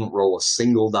 and didn't roll a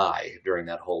single die during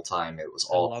that whole time. It was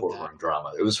all courtroom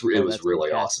drama. It was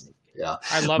really awesome. Yeah,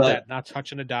 I love that. Not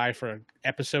touching a die for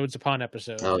episodes upon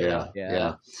episodes. Oh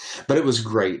yeah. But it was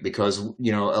great because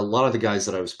a lot of the guys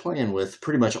that I was playing with,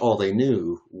 pretty much all they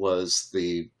knew was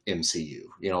the MCU.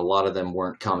 A lot of them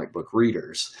weren't comic book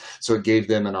readers, so it gave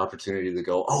them an opportunity to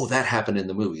go, "Oh, that happened in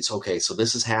the movies. Okay, so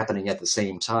this is happening at the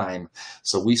same time."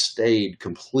 So we stayed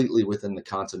completely within the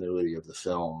continuity of the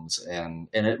films, and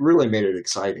it really made it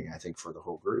exciting, I think, for the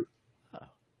whole group.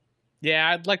 Yeah,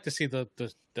 I'd like to see the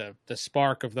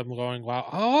spark of them going, "Wow,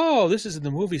 oh, this is in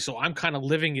the movie," so I'm kind of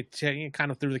living it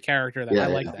kind of through the character. I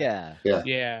like that.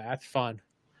 Yeah, that's fun.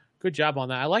 Good job on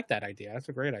that. I like that idea. That's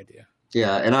a great idea.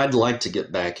 Yeah, and I'd like to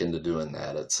get back into doing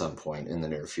that at some point in the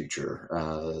near future.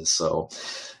 So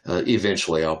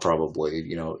eventually I'll probably,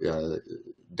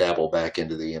 dabble back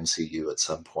into the MCU at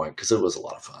some point, because it was a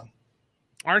lot of fun.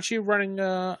 Aren't you running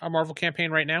a Marvel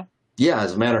campaign right now? Yeah,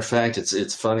 as a matter of fact,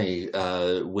 it's funny.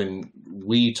 When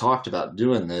we talked about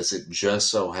doing this, it just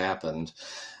so happened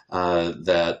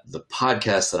that the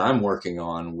podcast that I'm working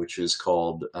on, which is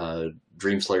called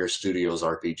Dreamslayer Studios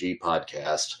RPG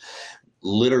Podcast,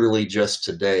 literally just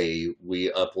today,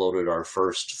 we uploaded our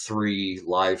first 3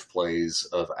 live plays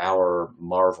of our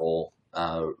Marvel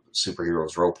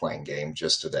superheroes role-playing game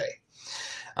just today.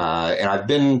 And I've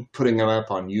been putting them up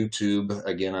on YouTube,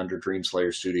 again, under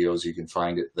Dreamslayer Studios. You can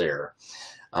find it there.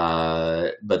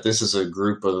 But this is a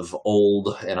group of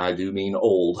old, and I do mean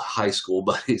old, high school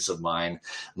buddies of mine,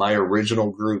 my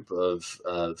original group of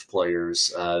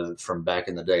players from back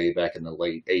in the day, back in the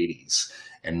late 80s.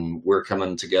 And we're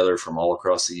coming together from all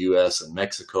across the U.S. and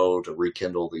Mexico to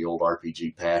rekindle the old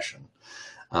RPG passion.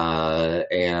 So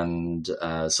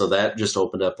that just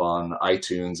opened up on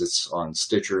iTunes. It's on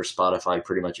Stitcher, Spotify,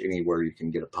 pretty much anywhere you can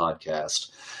get a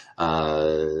podcast.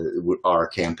 Our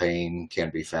campaign can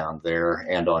be found there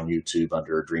and on YouTube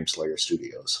under Dreamslayer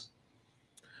Studios.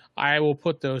 I will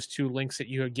put those 2 links that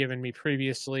you had given me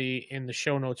previously in the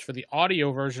show notes for the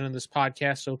audio version of this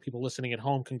podcast, so people listening at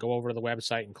home can go over to the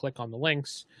website and click on the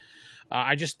links.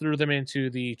 I just threw them into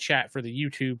the chat for the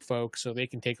YouTube folks, so they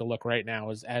can take a look right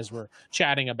now as we're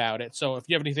chatting about it. So if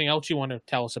you have anything else you want to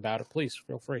tell us about it, please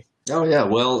feel free. Oh yeah,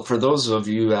 well, for those of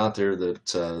you out there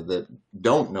that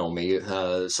don't know me,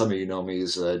 some of you know me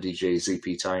as DJ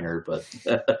ZP Tyner, but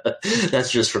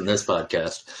that's just from this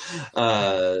podcast.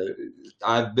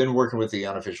 I've been working with the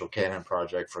Unofficial Canon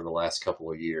Project for the last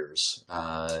couple of years,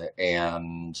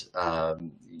 and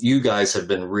you guys have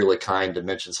been really kind to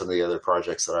mention some of the other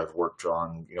projects that I've worked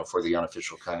on, for the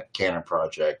Unofficial Canon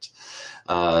Project.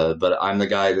 But I'm the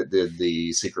guy that did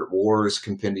the Secret Wars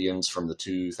compendiums from the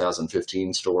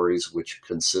 2015 stories, which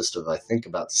consist of, I think,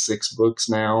 about 6 books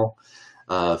now,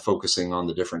 focusing on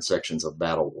the different sections of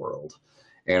Battle World.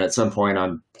 And at some point,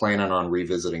 I'm planning on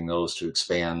revisiting those to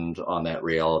expand on that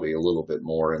reality a little bit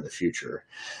more in the future.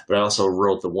 But I also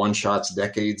wrote the One Shots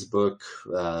Decades book,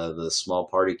 the Small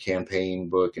Party Campaign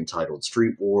book entitled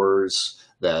Street Wars,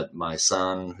 that my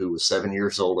son, who was 7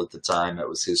 years old at the time, that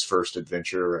was his first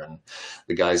adventure. And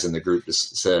the guys in the group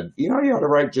just said, you ought to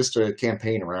write just a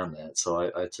campaign around that.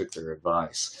 So I took their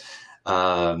advice.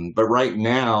 But right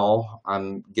now,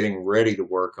 I'm getting ready to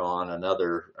work on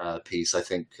another piece, I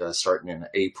think, starting in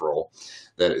April,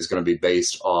 that is going to be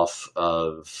based off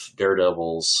of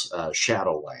Daredevil's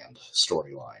Shadowland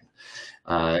storyline.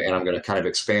 And I'm going to kind of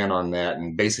expand on that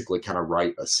and basically kind of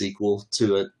write a sequel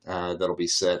to it that'll be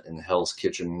set in Hell's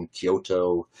Kitchen,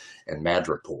 Kyoto, and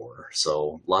Madripoor.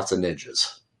 So lots of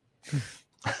ninjas.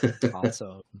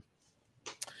 Awesome.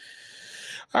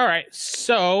 All right,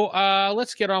 so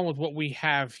let's get on with what we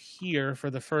have here for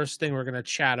the first thing we're going to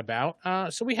chat about.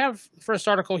 So we have the first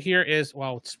article here is,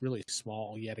 well, it's really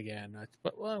small yet again,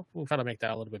 but we'll try to make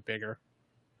that a little bit bigger.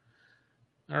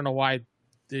 I don't know why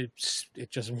it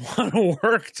just want to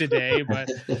work today, but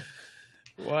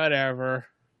whatever.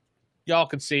 Y'all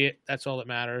can see it. That's all that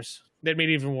matters. That made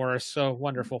it even worse. So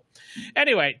wonderful.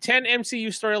 Anyway, 10 MCU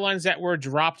storylines that were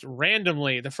dropped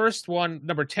randomly. The first one,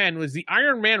 number 10, was the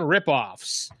Iron Man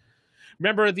ripoffs.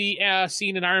 Remember the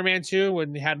scene in Iron Man 2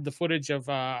 when they had the footage of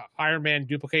Iron Man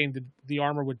duplicating the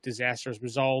armor with disastrous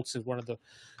results? Is one of the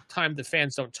time the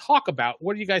fans don't talk about.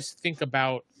 What do you guys think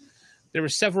about? There were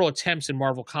several attempts in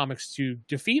Marvel Comics to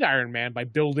defeat Iron Man by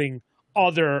building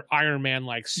other Iron Man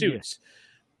like suits.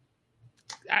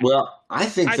 Well, I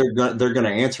think they're going to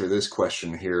answer this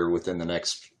question here within the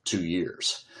next 2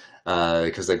 years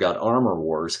because they've got Armor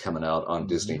Wars coming out on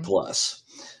Disney Plus.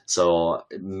 So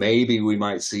maybe we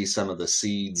might see some of the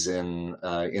seeds in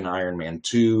Iron Man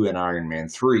 2 and Iron Man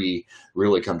 3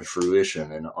 really come to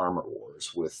fruition in Armor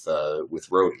Wars with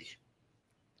Rhodey.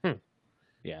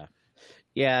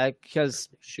 Yeah, because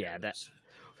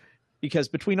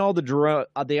between all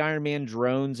the Iron Man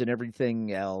drones and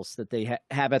everything else that they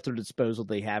have at their disposal,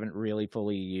 they haven't really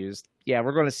fully used. Yeah,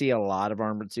 we're going to see a lot of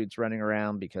armored suits running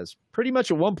around because pretty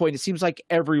much at one point it seems like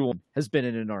everyone has been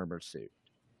in an armored suit.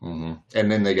 Mm-hmm.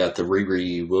 And then they got the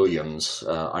Riri Williams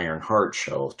Iron Heart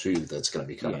show too that's going to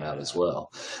be coming out as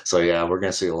well. So yeah, we're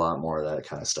going to see a lot more of that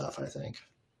kind of stuff, I think.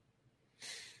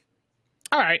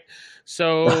 All right.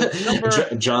 So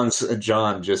John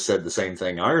just said the same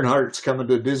thing. Ironheart's coming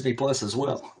to Disney Plus as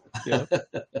well. Yeah.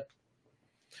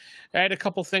 I had a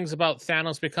couple things about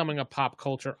Thanos becoming a pop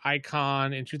culture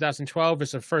icon. In 2012,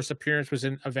 his first appearance was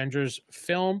in Avengers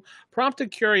film, prompted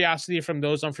curiosity from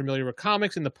those unfamiliar with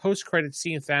comics. In the post-credit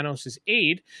scene, Thanos'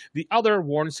 aide, the Other,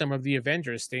 warned some of the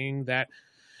Avengers, stating that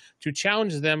to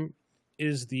challenge them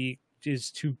is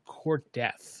to court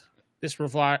death. This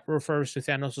refers to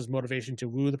Thanos' motivation to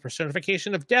woo the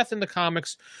personification of death in the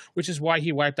comics, which is why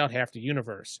he wiped out half the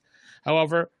universe.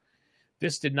 However,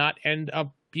 this did not end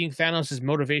up being Thanos'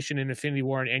 motivation in Infinity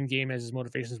War and Endgame, as his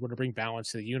motivations were to bring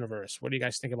balance to the universe. What do you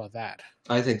guys think about that?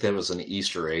 I think that was an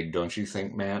Easter egg, don't you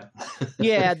think, Matt?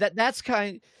 Yeah, that's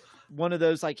kind of one of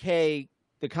those like, hey,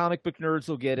 the comic book nerds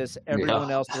will get us. Everyone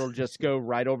else will just go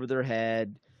right over their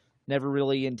head. Never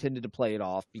really intended to play it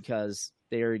off because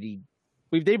they've already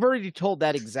told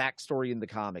that exact story in the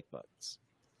comic books.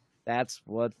 That's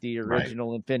what the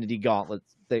original Infinity Gauntlet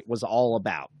was all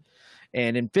about.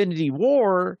 And Infinity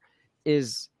War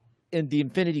is in the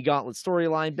Infinity Gauntlet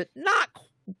storyline,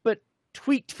 but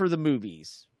tweaked for the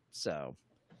movies. So,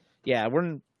 yeah,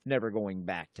 we're never going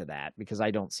back to that because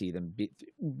I don't see them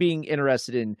being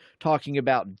interested in talking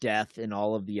about death and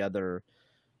all of the other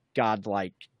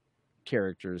godlike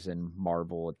characters in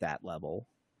Marvel at that level.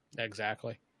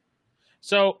 Exactly.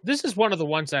 So this is one of the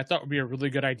ones that I thought would be a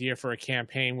really good idea for a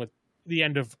campaign with the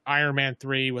end of Iron Man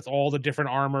 3 with all the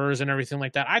different armors and everything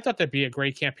like that. I thought that'd be a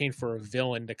great campaign for a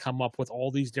villain to come up with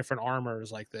all these different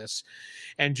armors like this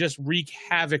and just wreak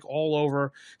havoc all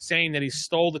over, saying that he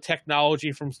stole the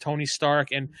technology from Tony Stark,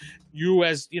 and you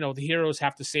as, the heroes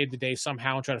have to save the day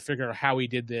somehow and try to figure out how he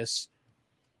did this.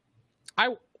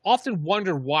 I often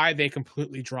wonder why they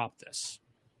completely dropped this.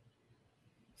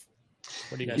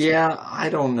 What do you guys think? I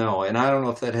don't know. And I don't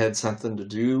know if that had something to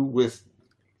do with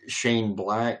Shane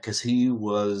Black because he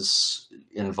was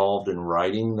involved in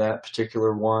writing that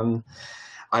particular one.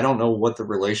 I don't know what the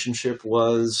relationship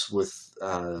was with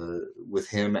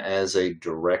him as a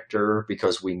director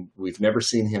because we've never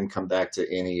seen him come back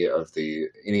to any of the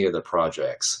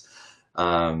projects.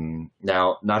 It's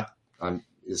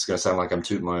going to sound like I'm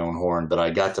tooting my own horn, but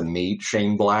I got to meet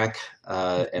Shane Black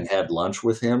and had lunch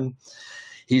with him.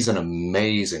 He's an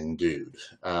amazing dude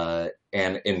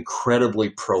and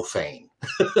incredibly profane.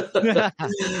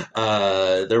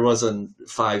 There wasn't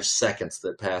 5 seconds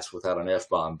that passed without an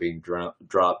F-bomb being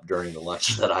dropped during the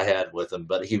lunch that I had with him,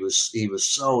 but he was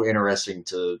so interesting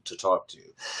to talk to.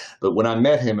 But when I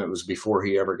met him, it was before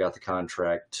he ever got the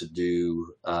contract to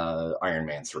do Iron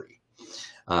Man 3.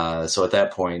 So at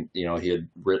that point, he had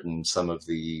written some of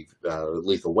the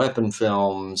Lethal Weapon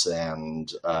films and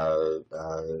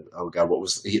what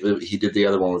was he did the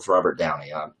other one with Robert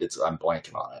Downey. I'm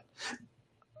blanking on it.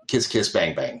 Kiss Kiss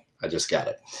Bang Bang. I just got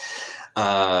it.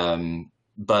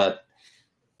 But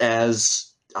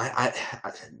as I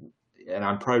and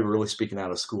I'm probably really speaking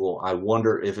out of school, I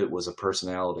wonder if it was a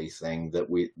personality thing that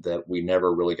we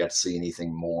never really got to see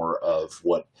anything more of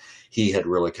what he had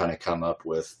really kind of come up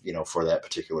with, for that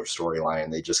particular storyline.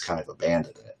 They just kind of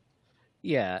abandoned it.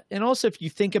 Yeah. And also, if you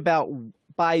think about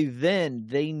by then,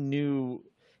 they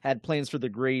had plans for the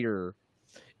greater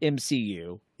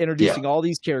MCU, introducing all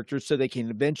these characters so they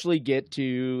can eventually get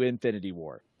to Infinity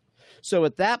War. So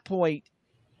at that point,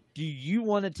 do you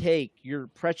want to take your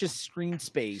precious screen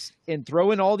space and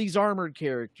throw in all these armored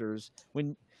characters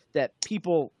that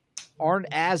people aren't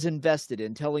as invested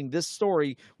in telling this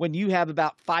story when you have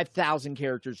about 5,000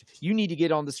 characters you need to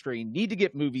get on the screen, need to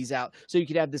get movies out so you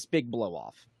could have this big blow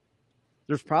off?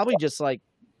 There's probably just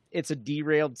it's a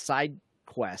derailed side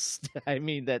quest. I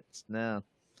mean, no.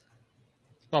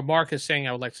 Well, Mark is saying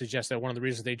I would like to suggest that one of the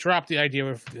reasons they dropped the idea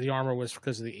of the armor was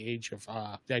because of the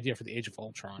idea for the Age of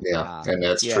Ultron. Yeah, and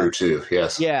that's true too.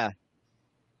 Yes. Yeah.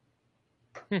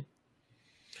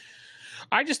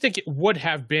 I just think it would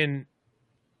have been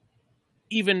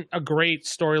even a great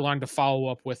storyline to follow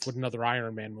up with another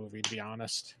Iron Man movie, to be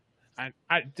honest.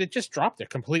 It just dropped it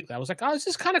completely. I was like, oh, this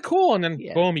is kind of cool. And then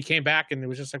boom, he came back and it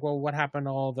was just like, well, what happened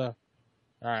to all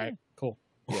right, cool.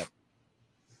 Yep.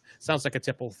 Sounds like a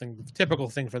typical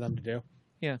thing for them to do.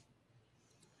 Yeah.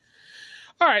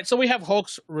 All right. So we have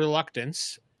Hulk's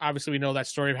reluctance. Obviously we know that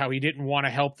story of how he didn't want to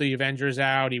help the Avengers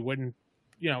out. He wouldn't,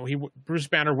 Bruce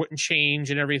Banner wouldn't change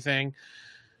and everything.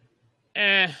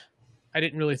 I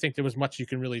didn't really think there was much you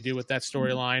can really do with that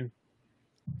storyline.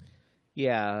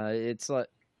 Yeah. It's like,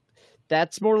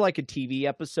 that's more like a TV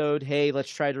episode. Hey, let's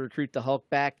try to recruit the Hulk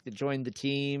back to join the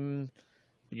team.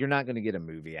 You're not going to get a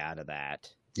movie out of that.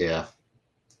 Yeah.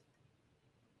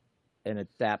 And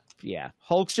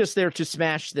Hulk's just there to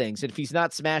smash things. And if he's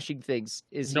not smashing things,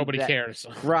 nobody cares.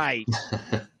 Right.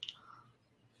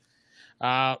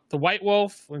 The White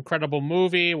Wolf, incredible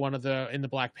movie. One of in the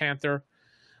Black Panther.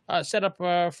 Set up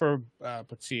for,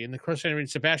 let's see, in the Chris Henry,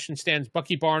 Sebastian Stan's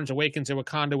Bucky Barnes awakens in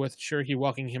Wakanda with Shuri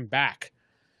welcoming him back.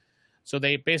 So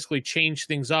they basically changed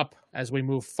things up as we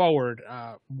move forward.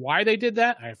 Why they did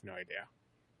that, I have no idea.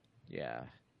 Yeah.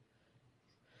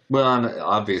 Well,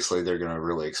 obviously they're going to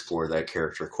really explore that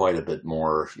character quite a bit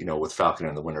more, with Falcon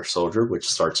and the Winter Soldier, which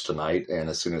starts tonight. And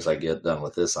as soon as I get done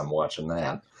with this, I'm watching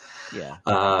that. Yeah.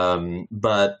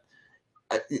 But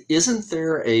isn't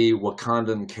there a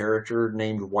Wakandan character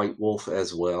named White Wolf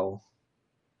as well?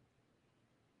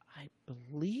 I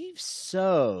believe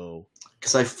so.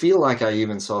 Because I feel like I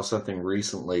even saw something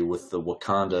recently with the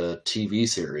Wakanda TV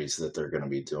series that they're going to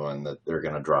be doing, that they're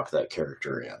going to drop that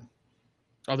character in.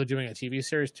 Oh, they're doing a TV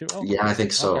series too? Oh, yeah, I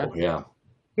think so. Okay. Yeah.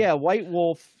 Yeah, White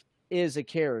Wolf is a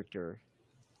character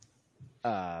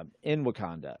in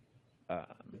Wakanda,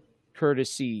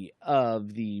 courtesy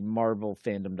of the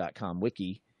MarvelFandom.com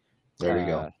wiki. There you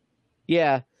go.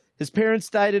 Yeah, his parents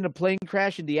died in a plane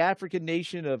crash in the African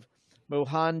nation of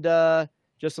Mohanda,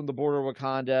 just on the border of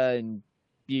Wakanda, and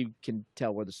you can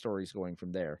tell where the story's going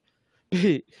from there.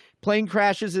 Plane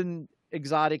crashes in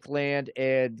exotic land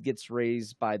and gets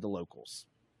raised by the locals.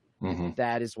 Mm-hmm.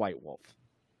 That is White Wolf.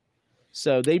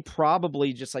 So they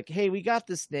probably just like, hey, we got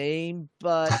this name,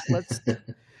 but let's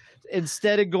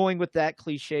instead of going with that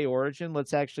cliche origin,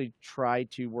 let's actually try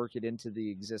to work it into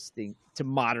the existing, to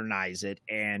modernize it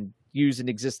and use an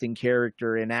existing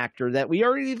character and actor that we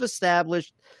already have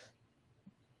established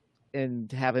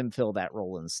and have him fill that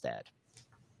role instead.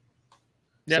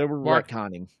 Yep. So we're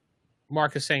retconning.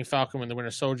 Mark is saying Falcon and the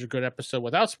Winter Soldier, good episode.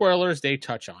 Without spoilers, they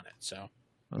touch on it. So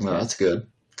well, that's good.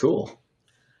 Cool.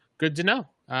 Good to know.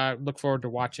 Look forward to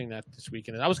watching that this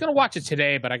weekend. I was going to watch it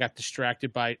today, but I got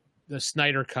distracted by the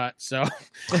Snyder cut. So,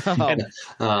 and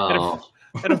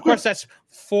of course, that's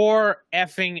 4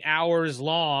 effing hours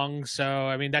long. So,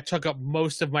 I mean, that took up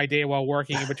most of my day while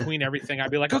working. In between everything,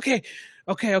 I'd be like, okay.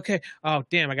 Oh,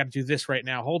 damn, I got to do this right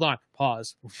now. Hold on,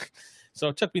 pause. So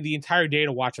it took me the entire day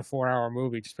to watch a 4-hour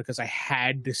movie just because I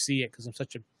had to see it because I'm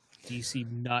such a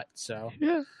DC nut. So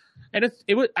yeah. And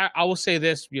it was. I will say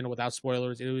this, without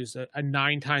spoilers, it was a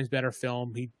 9 times better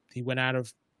film. He went out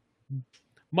of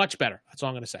much better. That's all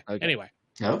I'm going to say. Okay. Anyway.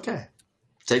 Okay.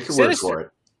 Take your word for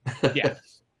it. Yeah.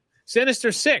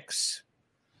 Sinister Six.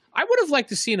 I would have liked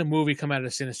to seen a movie come out of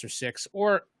the Sinister Six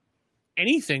or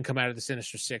anything come out of the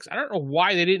Sinister Six. I don't know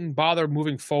why they didn't bother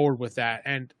moving forward with that.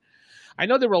 And I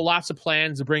know there were lots of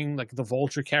plans to bring like the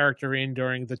Vulture character in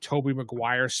during the Tobey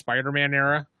Maguire Spider-Man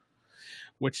era,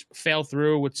 which fell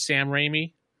through with Sam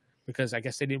Raimi because I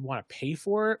guess they didn't want to pay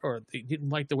for it or they didn't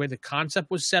like the way the concept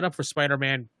was set up for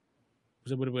Spider-Man.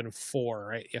 It would have been 4,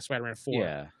 right? Yeah, Spider-Man 4.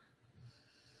 Yeah.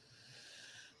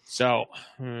 So,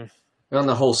 and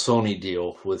the whole Sony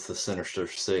deal with the Sinister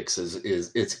Six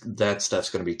is that stuff's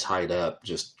going to be tied up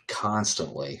just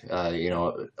constantly.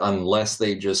 Unless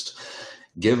they just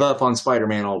give up on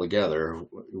Spider-Man altogether,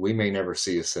 we may never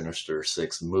see a Sinister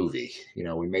Six movie.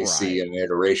 We may see an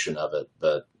iteration of it,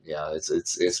 but yeah,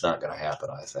 it's not going to happen,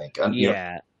 I think.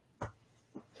 Yeah,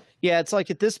 it's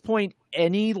like at this point,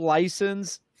 any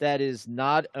license that is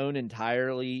not owned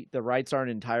entirely, the rights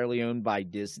aren't entirely owned by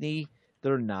Disney,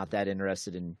 they're not that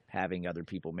interested in having other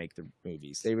people make the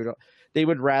movies. They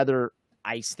would rather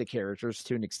ice the characters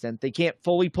to an extent. They can't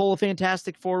fully pull a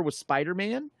Fantastic Four with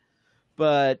Spider-Man,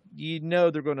 but they're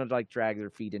going to drag their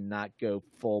feet and not go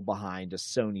full behind a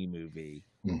Sony movie.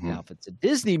 Mm-hmm. Now, if it's a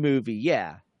Disney movie,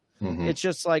 yeah. Mm-hmm. It's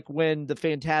just like when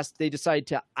they decide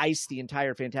to ice the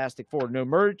entire Fantastic Four. No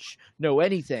merch, no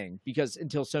anything, because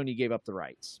until Sony gave up the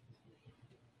rights.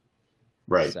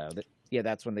 Right. So Yeah,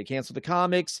 that's when they canceled the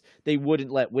comics. They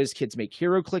wouldn't let WizKids make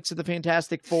hero clicks of the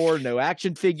Fantastic Four, no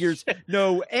action figures,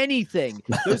 no anything.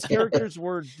 Those characters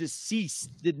were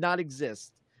deceased, did not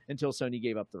exist until Sony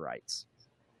gave up the rights.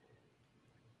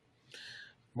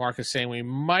 Mark is saying we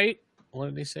might, what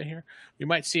did they say here? We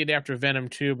might see it after Venom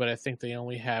 2, but I think they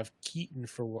only have Keaton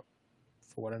for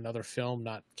what another film,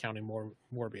 not counting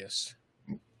Morbius.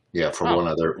 Yeah, for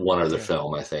one other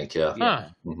film, I think. Yeah. Huh.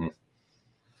 Mm-hmm.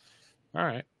 All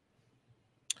right.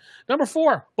 Number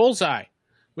 4, Bullseye.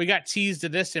 We got teased to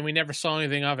this and we never saw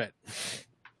anything of it.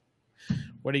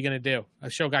 What are you going to do? A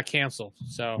show got canceled,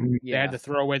 so they had to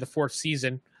throw away the 4th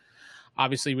season.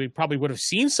 Obviously, we probably would have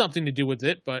seen something to do with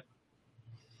it, but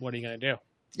what are you going to do?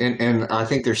 And I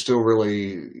think they're still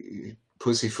really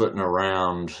pussyfooting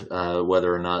around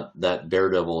whether or not that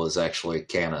Daredevil is actually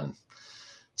canon.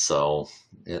 So,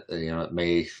 they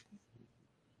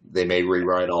may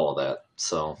rewrite all of that.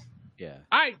 So, yeah,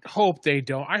 I hope they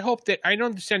don't. I hope that I don't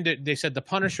understand that they said the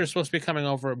Punisher is supposed to be coming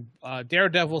over,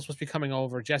 Daredevil is supposed to be coming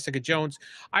over, Jessica Jones.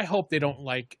 I hope they don't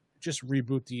just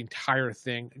reboot the entire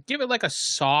thing. Give it like a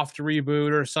soft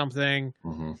reboot or something.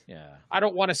 Mm-hmm. Yeah, I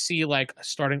don't want to see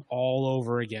starting all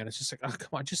over again. It's just oh, come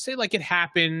on, just say it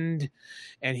happened,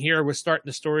 and here we're starting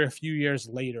the story a few years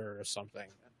later or something.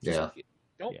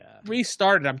 Don't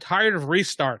restart it. I'm tired of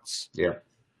restarts. Yeah.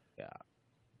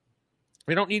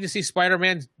 We don't need to see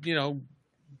Spider-Man,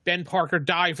 Ben Parker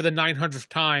die for the 900th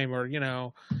time, or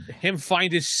him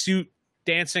find his suit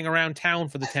dancing around town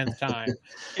for the 10th time.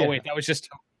 Oh wait, that was just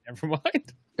never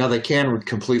mind. Now they can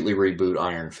completely reboot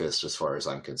Iron Fist, as far as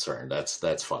I'm concerned.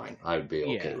 That's fine. I'd be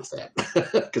okay with that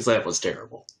because that was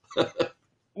terrible.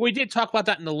 We did talk about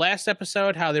that in the last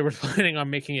episode, how they were planning on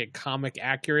making it comic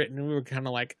accurate, and we were kind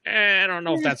of like, I don't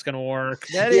know if that's going to work.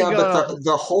 But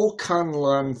the whole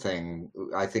Kunlun thing,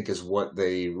 I think, is what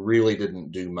they really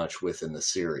didn't do much with in the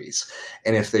series.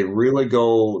 And if they really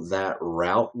go that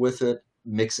route with it,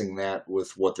 mixing that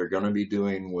with what they're going to be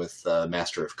doing with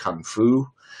Master of Kung Fu,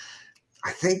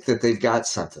 I think that they've got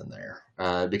something there.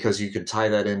 Because you can tie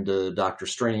that into Doctor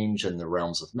Strange and the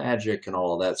realms of magic and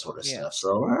all of that sort of stuff.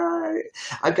 So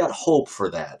I've got hope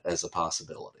for that as a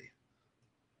possibility.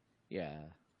 Yeah.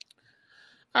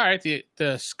 All right, the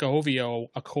Scovio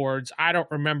Accords. I don't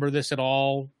remember this at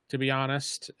all, to be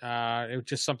honest. It was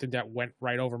just something that went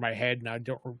right over my head, and I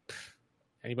don't.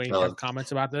 Anybody have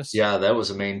comments about this? Yeah, that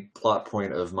was a main plot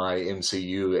point of my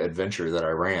MCU adventure that I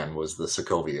ran, was the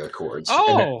Sokovia Accords.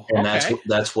 Oh, and okay.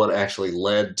 that's what actually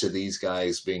led to these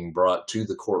guys being brought to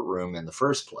the courtroom in the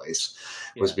first place,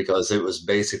 was because it was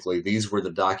basically, these were the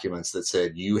documents that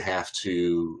said you have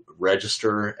to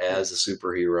register as a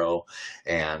superhero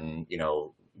and,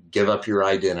 give up your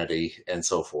identity and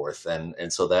so forth.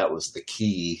 And so that was the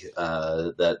key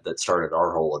that started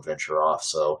our whole adventure off.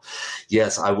 So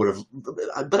yes, I would have,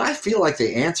 but I feel like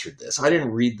they answered this. I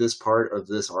didn't read this part of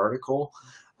this article.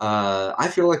 I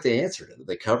feel like they answered it.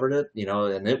 They covered it,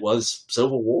 and it was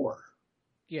Civil War.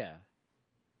 Yeah.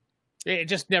 It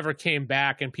just never came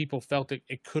back, and people felt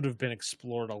it could have been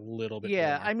explored a little bit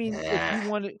more. I mean, if you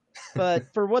want to,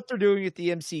 but for what they're doing at the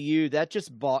MCU, that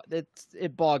just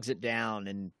it bogs it down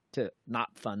into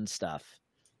not fun stuff.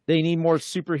 They need more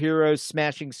superheroes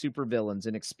smashing supervillains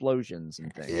and explosions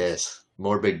and things. Yes,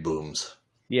 more big booms.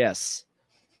 Yes.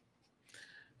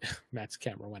 Matt's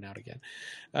camera went out again.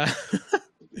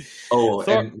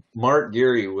 And Mark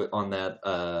Geary on that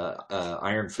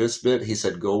Iron Fist bit, he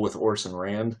said, "Go with Orson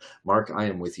Rand." Mark, I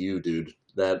am with you, dude.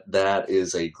 That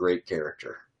is a great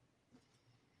character.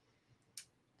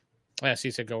 Yes,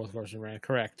 he said go with Orson Rand.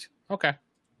 Correct. Okay.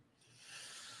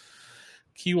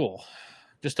 Cool.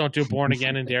 Just don't do Born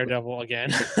Again and Daredevil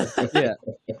again. Yeah.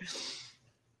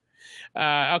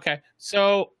 Okay.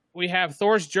 So we have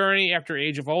Thor's journey after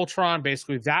Age of Ultron.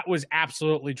 Basically, that was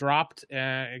absolutely dropped.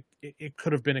 It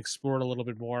could have been explored a little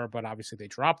bit more, but obviously they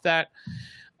dropped that.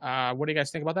 What do you guys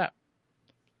think about that?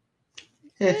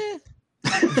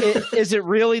 Is it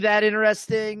really that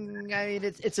interesting? I mean,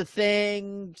 it's a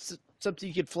thing, something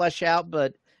you could flesh out,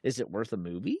 but is it worth a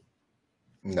movie?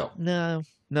 No,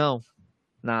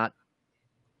 not.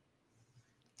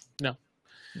 No.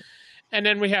 And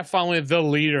then we have finally the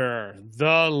leader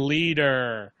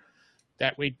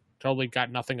that we totally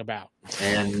got nothing about.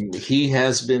 And he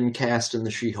has been cast in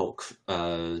the She-Hulk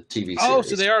TV series. Oh,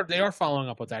 so they are following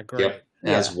up with that. Great. Yep.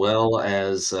 As well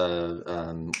as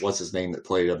what's his name that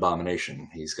played Abomination.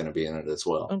 He's going to be in it as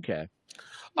well. Okay.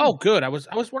 Oh, good. I was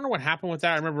wondering what happened with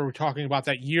that. I remember we were talking about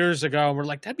that years ago, and we're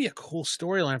like, that'd be a cool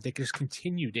storyline if they just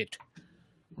continued it.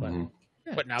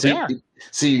 But now they are.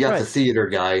 See, you got the theater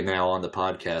guy now on the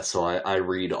podcast, so I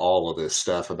read all of this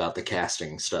stuff about the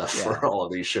casting stuff for all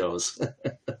of these shows.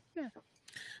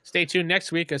 Stay tuned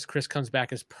next week as Chris comes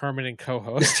back as permanent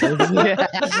co-host, Yeah.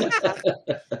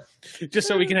 just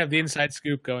so we can have the inside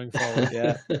scoop going forward.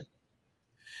 Yeah.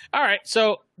 All right,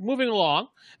 so moving along,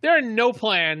 there are no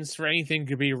plans for anything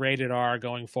to be rated R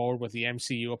going forward with the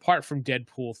MCU, apart from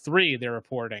Deadpool 3, they're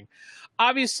reporting.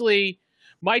 Obviously,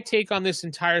 my take on this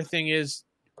entire thing is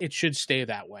it should stay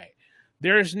that way.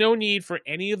 There is no need for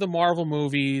any of the Marvel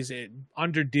movies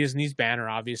under Disney's banner,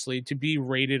 obviously, to be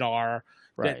rated R.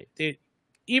 Right.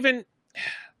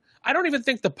 I don't even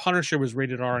think The Punisher was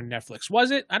rated R on Netflix.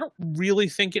 Was it? I don't really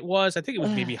think it was. I think it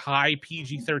was maybe high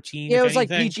PG-13. Yeah, it was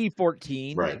anything. like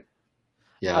PG-14. Right.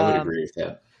 Yeah, I would agree with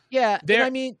that. Yeah, There- and I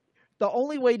mean, the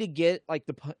only way to get like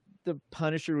the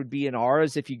Punisher would be in R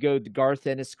is if you go the Garth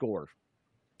Ennis score.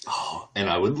 Oh, and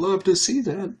I would love to see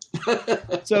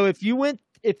that. So if you would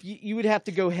have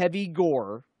to go heavy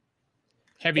gore.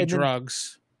 Heavy and then-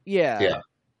 drugs. Yeah.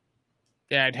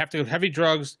 Yeah, I'd have to go heavy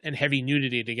drugs and heavy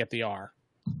nudity to get the R.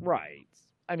 Right.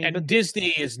 I mean, And but Disney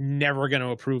is never going to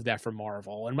approve that for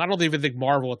Marvel. And I don't even think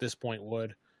Marvel at this point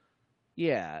would.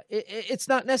 yeah, it's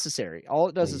not necessary. All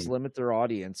it does is limit their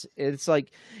audience. It's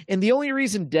like, and the only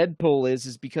reason Deadpool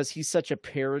is because he's such a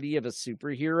parody of a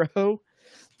superhero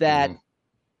that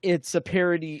it's a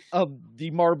parody of the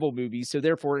Marvel movie. So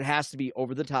therefore, it has to be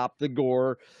over the top, the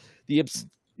gore, the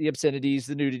obscenities,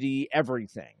 the nudity,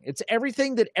 everything. It's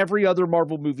everything that every other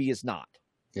Marvel movie is not.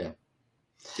 Yeah.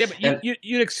 Yeah, but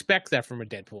you'd expect that from a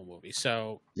Deadpool movie.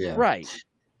 So Yeah. Right.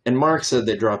 And Mark said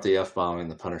they dropped the F-bomb in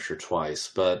The Punisher twice,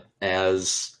 but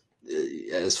as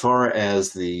far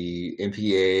as the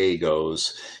MPAA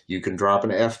goes, you can drop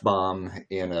an F-bomb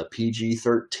in a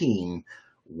PG-13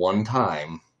 one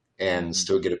time and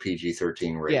still get a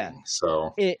PG-13 rating. Yeah.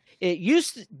 So It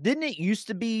didn't it used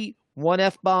to be one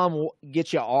F-bomb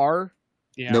get you R?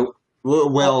 yeah. no,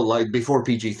 well, like before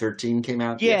PG-13 came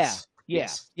out. Yeah.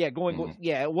 Yes. Yeah.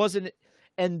 Yeah, it wasn't.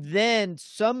 And then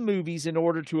some movies, in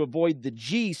order to avoid the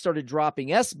G, started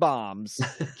dropping S-bombs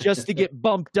just to get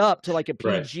bumped up to like a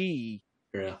Right. PG.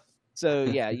 Yeah. So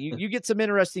yeah, you get some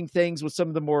interesting things with some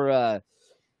of the more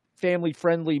family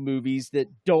friendly movies that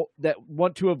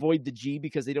want to avoid the G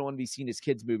because they don't want to be seen as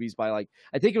kids movies by, like,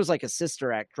 I think it was like a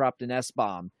Sister Act dropped an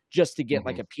S-bomb just to get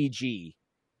like a PG.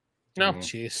 No,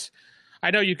 jeez.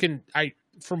 I know you can.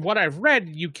 From what I've read,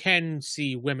 you can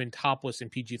see women topless in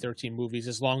PG-13 movies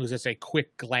as long as it's a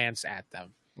quick glance at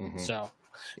them. So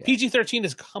Yeah. PG-13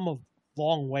 has come a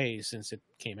long way since it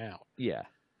came out. Yeah.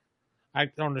 I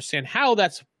don't understand how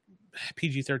that's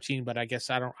PG-13, but I guess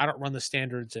I don't run the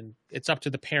standards, and it's up to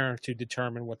the parent to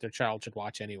determine what their child should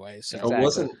watch anyway. So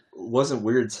Exactly. Wasn't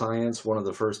Weird Science one of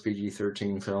the first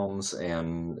PG-13 films?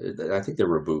 And I think there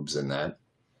were boobs in that.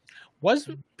 was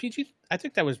PG? I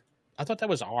thought that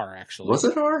was R, actually. Was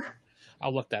it R?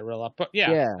 I'll look that real up. But yeah,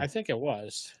 Yeah. I think it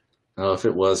was. Oh, if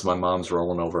it was, my mom's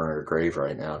rolling over in her grave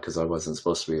right now because I wasn't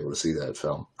supposed to be able to see that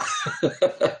film.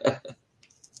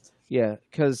 Yeah,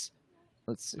 because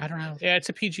let's see. I don't know. Yeah, it's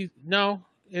a PG. No,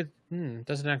 it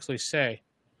doesn't actually say.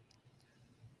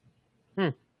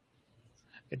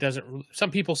 It doesn't.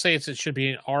 Some people say it should be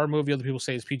an R movie. Other people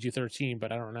say it's PG-13,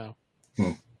 but I don't know.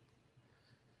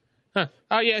 Huh.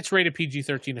 Oh yeah, it's rated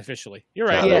PG-13 officially. You're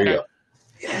right. Ah, there Okay. you go.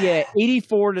 Yeah,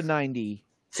 84 to 90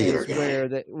 Theater is where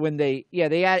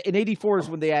they add in 84 is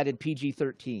when they added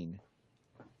PG-13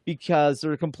 because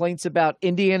there were complaints about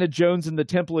Indiana Jones and the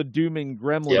Temple of Doom and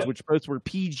Gremlins, Yep. which both were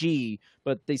PG,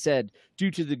 but they said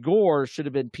due to the gore should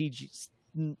have been PG,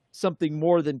 something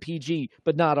more than PG,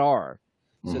 but not R.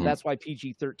 So Mhm. that's why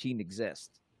PG-13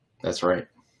 exists. That's right.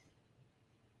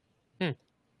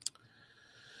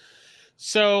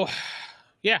 So,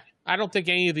 yeah, I don't think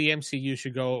any of the MCU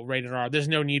should go rated R. There's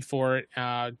no need for it.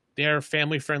 They're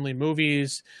family-friendly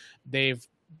movies. They've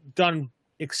done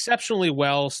exceptionally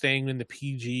well staying in the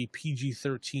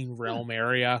PG-13 realm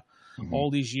area all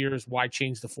these years. Why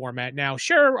change the format now?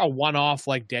 Sure, a one-off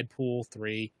like Deadpool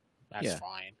 3, that's Yeah.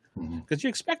 fine. Mhm. Because you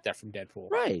expect that from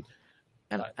Deadpool. Right.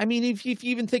 And I mean, if you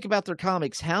even think about their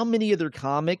comics, how many of their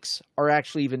comics are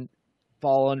actually even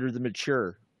fall under the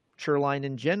mature line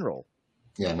in general?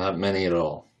 Yeah, not many at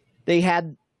all. They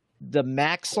had the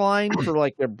Max line for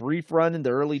like a brief run in the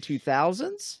early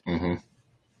 2000s, hmm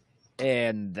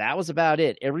and that was about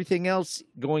it. Everything else,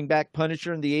 going back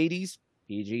Punisher in the 80s,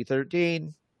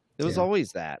 PG-13. It was Yeah.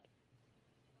 always that.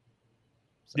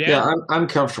 Yeah, I'm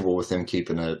comfortable with them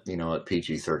keeping it, at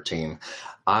PG-13.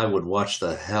 I would watch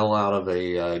the hell out of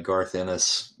a Garth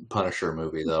Ennis Punisher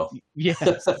movie, though,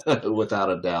 Yes. without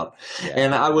a doubt. Yeah.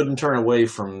 And I wouldn't turn away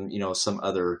from, some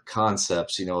other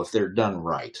concepts, if they're done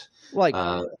right. Like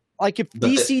if but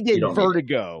DC you did don't need it.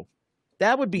 Vertigo,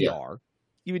 that would be Yeah. R.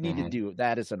 You would need to do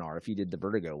that as an R if you did the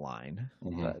Vertigo line.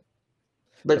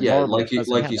 But The yeah, Marvel like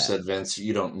doesn't you have that. said, Vince,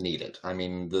 you don't need it. I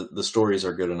mean, the stories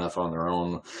are good enough on their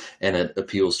own, and it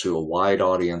appeals to a wide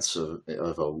audience of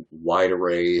a wide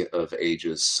array of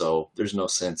ages. So there's no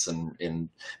sense in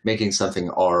making something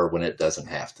R when it doesn't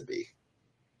have to be.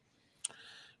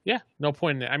 Yeah, no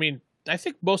point in it. I mean, I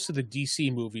think most of the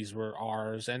DC movies were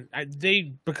R's, and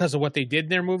they, because of what they did in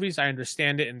their movies, I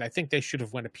understand it, and I think they should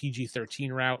have went a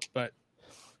PG-13 route, but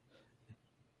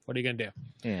what are you going to do?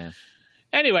 Yeah.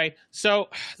 Anyway, so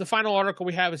the final article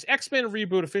we have is X-Men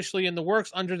reboot officially in the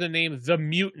works under the name The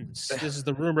Mutants. This is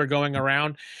the rumor going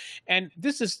around, and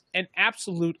this is an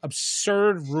absolute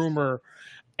absurd rumor.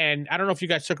 And I don't know if you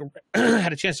guys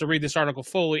had a chance to read this article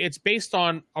fully. It's based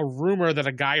on a rumor that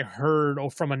a guy heard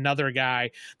from another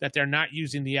guy that they're not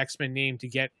using the X-Men name to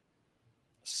get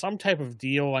some type of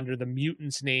deal under the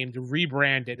Mutants name to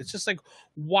rebrand it. It's just like,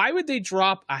 why would they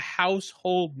drop a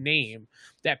household name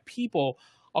that people,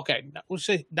 okay, we'll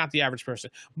say not the average person,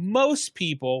 most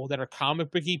people that are comic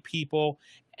booky people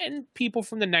and people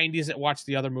from the 90s that watch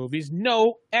the other movies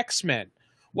know X-Men.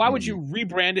 Why would you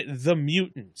rebrand it The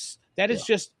Mutants? That is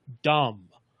just dumb.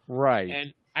 Right.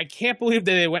 And I can't believe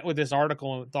that they went with this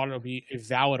article and thought it would be a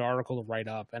valid article to write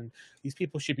up. And these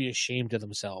people should be ashamed of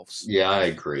themselves. Yeah, I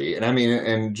agree. And I mean,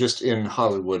 and just in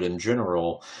Hollywood in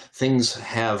general, things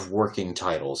have working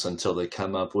titles until they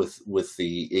come up with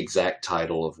the exact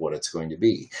title of what it's going to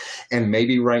be. And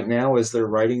maybe right now, as they're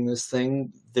writing this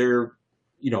thing, they're,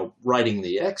 writing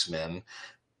the X-Men,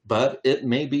 but it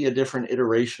may be a different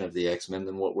iteration of the X-Men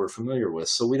than what we're familiar with.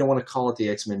 So we don't want to call it the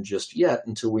X-Men just yet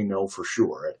until we know for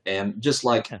sure. And just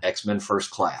like X-Men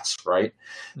First Class, right?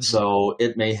 Mm-hmm. So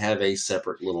it may have a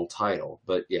separate little title.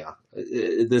 But yeah,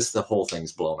 the whole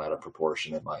thing's blown out of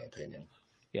proportion, in my opinion.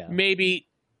 Yeah. Maybe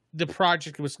the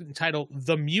project was entitled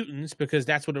The Mutants because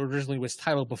that's what it originally was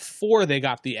titled before they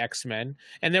got the X-Men.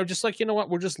 And they were just like, you know what?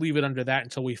 We'll just leave it under that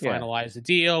until we finalize the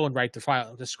deal and write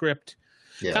the script.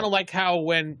 Yeah. Kind of like how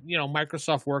when,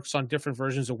 Microsoft works on different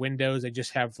versions of Windows, they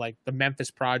just have like the Memphis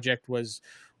project was,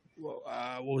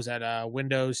 what was that?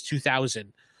 Windows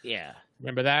 2000. Yeah.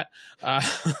 Remember that?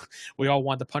 We all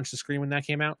wanted to punch the screen when that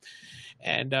came out.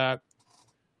 And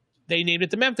they named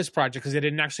it the Memphis project because they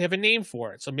didn't actually have a name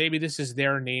for it. So maybe this is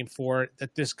their name for it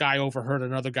that this guy overheard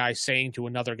another guy saying to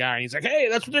another guy. And he's like, hey,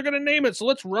 that's what they're going to name it. So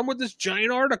let's run with this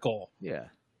giant article. Yeah.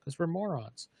 Because we're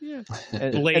morons. Yeah.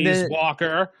 Blaze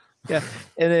Walker. Yeah,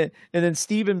 and then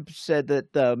Steven said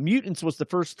that the Mutants was the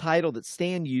first title that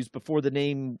Stan used before the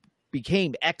name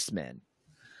became X-Men.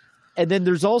 And then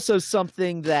there's also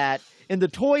something that in the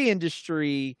toy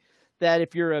industry that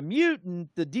if you're a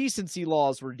mutant, the decency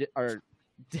laws are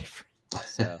different.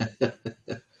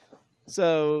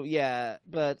 So yeah,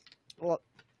 but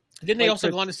didn't they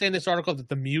also go on to say in this article that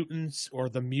the Mutants or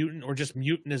the Mutant or just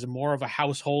Mutant is more of a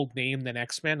household name than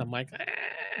X-Men? I'm like,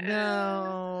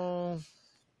 No.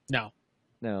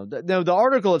 No, the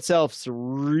article itself is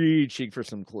reaching for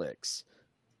some clicks.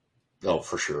 Oh,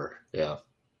 for sure. Yeah.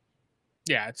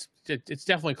 Yeah, it's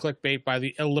definitely clickbait by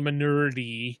the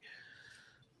Illuminati.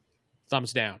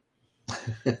 Thumbs down.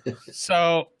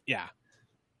 So, yeah.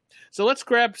 So let's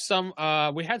grab some,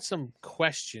 we had some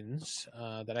questions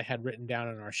that I had written down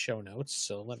in our show notes.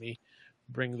 So let me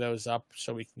bring those up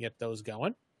so we can get those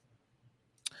going.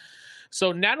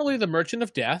 So Natalie, the Merchant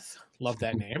of Death, love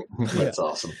that name. That's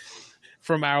awesome.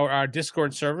 From our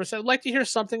Discord server, I'd like to hear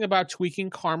something about tweaking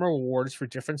karma rewards for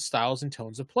different styles and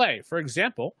tones of play. For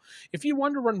example, if you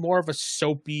want to run more of a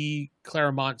soapy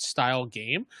Claremont style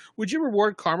game, would you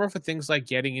reward karma for things like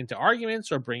getting into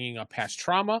arguments or bringing up past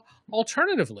trauma?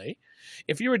 Alternatively,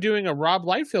 if you were doing a Rob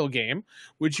Liefeld game,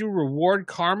 would you reward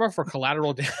karma for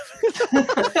collateral damage?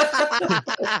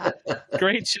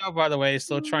 Great show, by the way.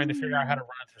 Still trying to figure out how to run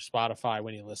it for Spotify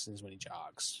when he listens, when he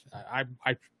jogs.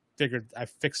 I figured I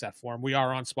fixed that for him. We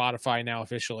are on Spotify now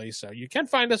officially, so you can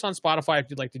find us on Spotify if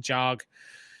you'd like to jog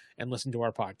and listen to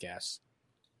our podcast.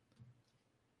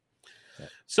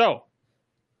 So,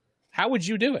 how would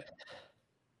you do it?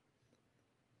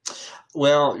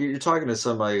 Well, you're talking to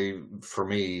somebody, for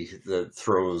me, that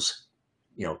throws,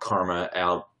 karma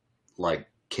out like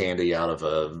candy out of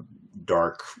a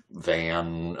dark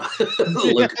van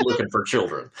looking for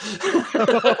children.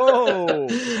 Oh.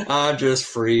 I'm just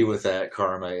free with that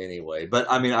karma anyway. But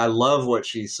I mean, I love what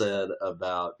she said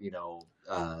about,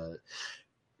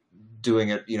 doing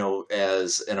it,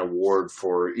 as an award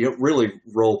for, really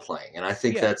role playing. And I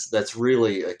think that's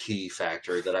really a key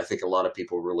factor that I think a lot of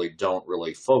people really don't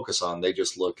really focus on. They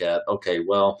just look at, okay,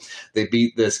 well, they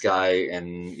beat this guy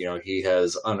and, he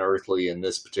has unearthly in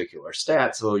this particular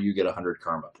stat, so you get 100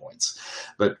 karma points.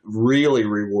 But really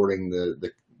rewarding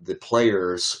the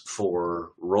players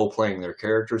for role playing their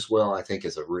characters well, I think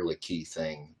is a really key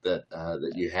thing that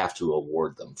you have to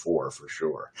award them for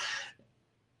sure.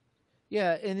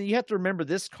 Yeah, and you have to remember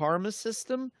this karma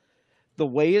system, the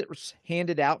way it's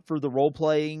handed out for the role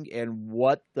playing and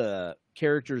what the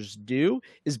characters do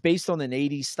is based on an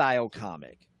 80s style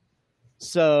comic.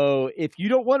 So if you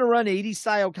don't want to run 80s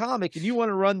style comic and you want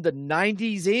to run the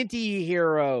 90s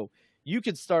anti-hero, you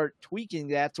can start tweaking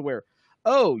that to where,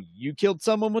 oh, you killed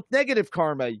someone with negative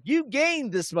karma, you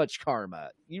gained this much karma.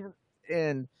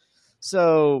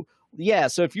 So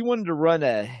if you wanted to run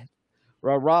a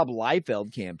Rob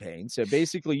Liefeld campaign, so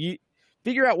basically you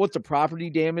figure out what the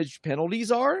property damage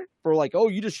penalties are for, like, oh,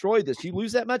 you destroyed this, you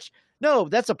lose that much. No,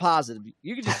 that's a positive.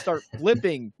 You can just start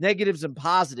flipping negatives and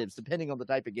positives depending on the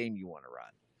type of game you want to run.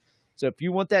 So if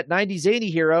you want that 90s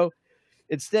anti-hero,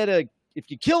 if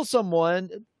you kill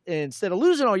someone, instead of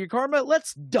losing all your karma,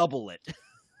 let's double it.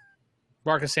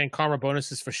 Mark is saying karma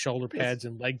bonuses for shoulder pads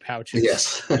and leg pouches.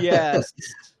 Yes. Yes.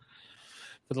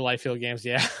 For the Liefeld games,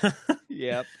 yeah.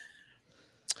 Yep.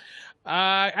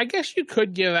 I guess you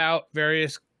could give out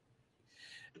various.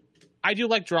 I do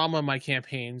like drama in my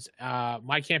campaigns.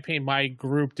 My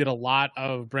group did a lot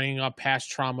of bringing up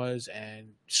past traumas and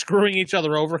screwing each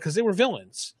other over because they were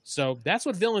villains. So that's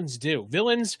what villains do.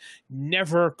 Villains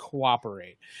never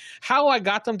cooperate. How I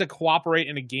got them to cooperate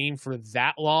in a game for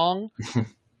that long,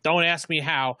 don't ask me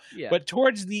how. Yeah. But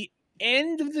towards the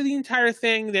end of the entire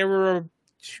thing, there were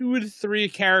 2 to 3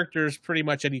 characters pretty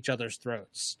much at each other's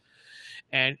throats.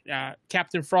 And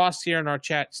Captain Frost here in our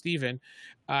chat, Steven,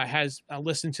 has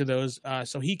listened to those,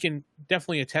 so he can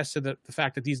definitely attest to the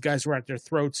fact that these guys were at their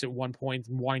throats at one point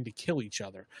and wanting to kill each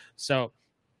other. So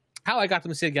how I got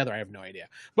them to stay together, I have no idea.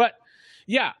 But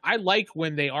yeah, I like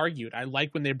when they argued. I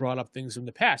like when they brought up things from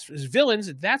the past. As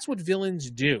villains, that's what villains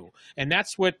do. And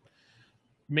that's what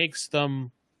makes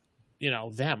them,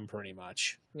 them pretty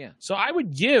much. Yeah. So I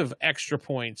would give extra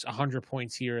points, 100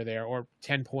 points here or there, or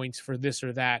 10 points for this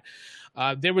or that.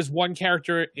 There was one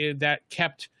character that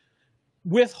kept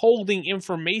withholding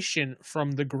information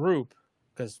from the group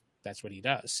because that's what he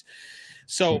does.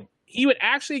 So he would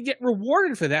actually get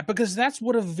rewarded for that because that's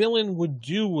what a villain would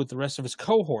do with the rest of his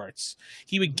cohorts.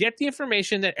 He would get the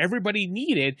information that everybody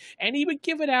needed and he would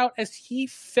give it out as he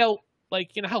felt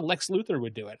like, how Lex Luthor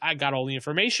would do it. I got all the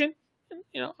information.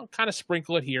 I'll kind of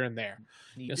sprinkle it here and there.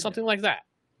 Something like that.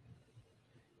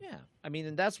 Yeah. I mean,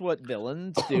 and that's what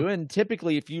villains do. And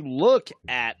typically, if you look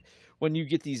at when you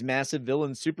get these massive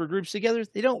villain supergroups together,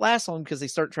 they don't last long because they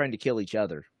start trying to kill each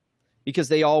other because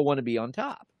they all want to be on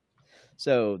top.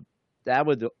 So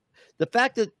the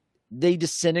fact that they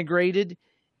disintegrated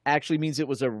actually means it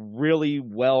was a really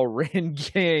well-written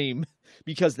game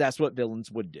because that's what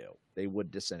villains would do. They would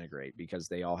disintegrate because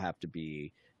they all have to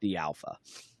be the alpha.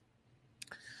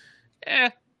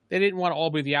 They didn't want to all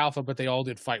be the alpha, but they all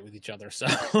did fight with each other. So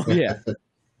yeah.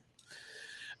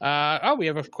 We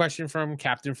have a question from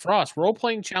Captain Frost.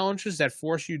 Role-playing challenges that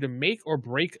force you to make or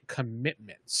break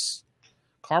commitments.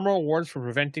 Karma awards for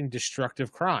preventing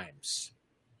destructive crimes.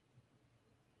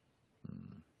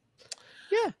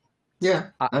 Yeah. Yeah.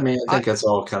 I mean, I think that's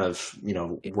all kind of,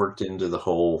 worked into the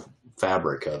whole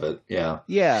fabric of it. Yeah.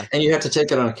 Yeah. And you have to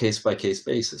take it on a case-by-case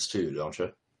basis, too, don't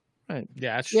you? Right.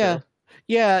 Yeah, that's true.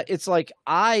 Yeah, it's like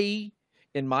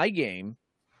in my game,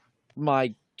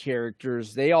 my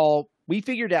characters, we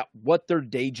figured out what their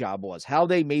day job was, how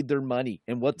they made their money,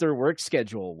 and what their work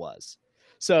schedule was.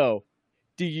 So,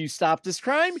 do you stop this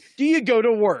crime? Do you go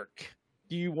to work?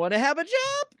 Do you want to have a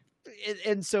job?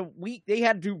 And so they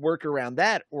had to work around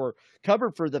that or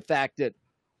cover for the fact that,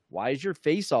 why is your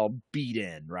face all beat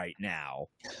in right now?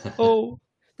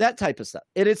 That type of stuff.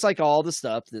 And it's like all the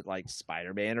stuff that like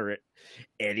Spider-Man or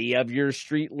any of your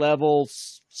street level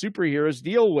superheroes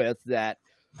deal with. That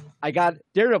I got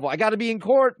Daredevil. I got to be in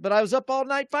court, but I was up all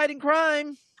night fighting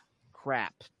crime.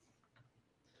 Crap.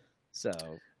 So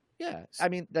yeah, I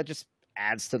mean, that just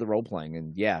adds to the role playing,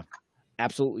 and yeah,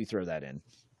 absolutely throw that in.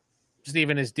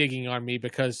 Steven is digging on me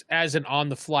because as an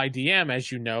on-the-fly DM,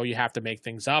 as you know, you have to make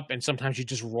things up, and sometimes you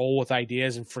just roll with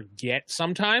ideas and forget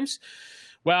sometimes.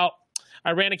 Well,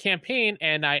 I ran a campaign,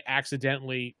 and I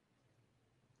accidentally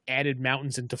added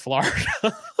mountains into Florida.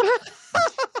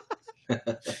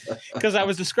 Because I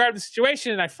was describing the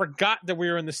situation, and I forgot that we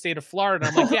were in the state of Florida.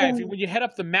 I'm like, when you head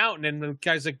up the mountain, and the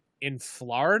guy's like, in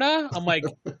Florida? I'm like,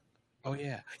 Oh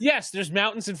yeah. Yes, there's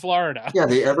mountains in Florida. Yeah,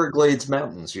 the Everglades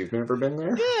Mountains. You've never been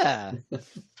there? Yeah.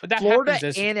 But that Florida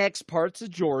happens as annexed parts of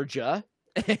Georgia.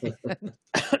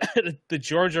 the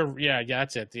Georgia, yeah,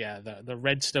 that's it. Yeah, the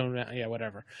Redstone, yeah,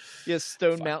 whatever. Yes,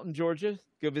 Stone Mountain, Georgia.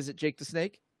 Go visit Jake the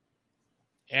Snake.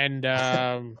 And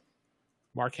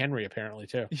Mark Henry apparently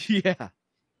too. Yeah.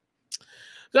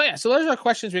 So yeah, so those are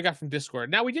questions we got from Discord.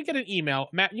 Now we did get an email.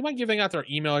 Matt, you mind giving out their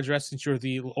email address since you're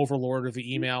the overlord of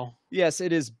the email? Yes,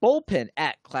 it is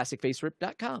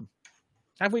bullpen@classicfacerip.com.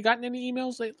 Have we gotten any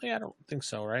emails lately? I don't think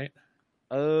so, right?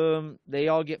 They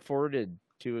all get forwarded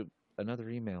to another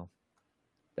email.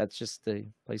 That's just the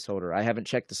placeholder. I haven't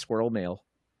checked the squirrel mail.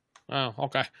 Oh,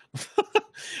 okay.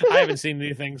 I haven't seen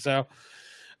anything, so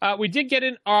we did get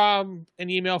an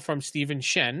email from Stephen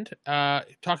Shend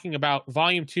talking about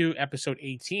Volume 2, Episode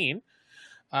 18.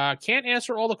 Can't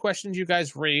answer all the questions you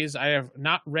guys raise. I have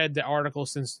not read the article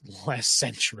since last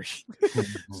century.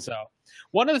 So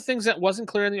one of the things that wasn't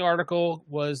clear in the article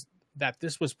was that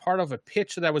this was part of a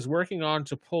pitch that I was working on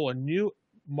to pull a new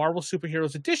Marvel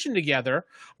Superheroes edition together,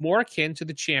 more akin to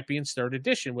the Champions 3rd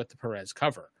edition with the Perez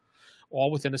cover,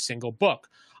 all within a single book.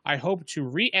 I hope to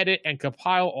re-edit and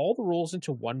compile all the rules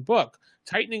into one book,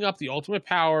 tightening up the ultimate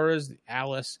powers, the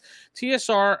Alice.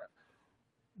 TSR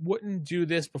wouldn't do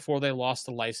this before they lost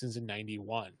the license in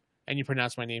 91. And you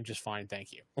pronounce my name just fine,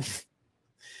 thank you.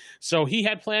 So he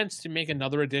had plans to make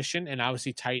another edition and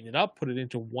obviously tighten it up, put it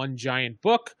into one giant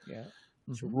book, to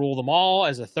rule them all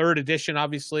as a 3rd edition,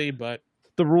 obviously, but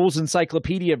the rules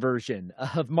encyclopedia version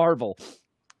of Marvel.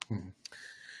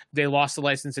 They lost the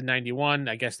license in 91.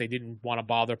 I guess they didn't want to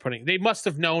bother putting... They must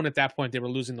have known at that point they were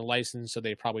losing the license, so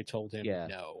they probably told him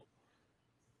no.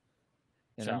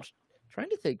 And I'm trying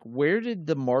to think, where did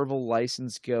the Marvel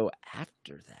license go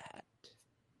after that?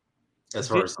 As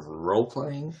far as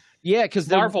role-playing? Yeah, because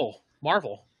Marvel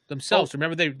themselves.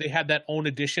 Remember, they had that own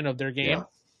edition of their game?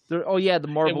 Yeah. The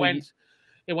Marvel...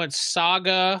 It went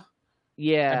Saga.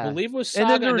 Yeah. I believe it was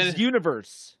Saga. And then there was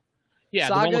Universe. Yeah,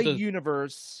 Saga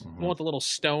Universe. The one with the little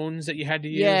stones that you had to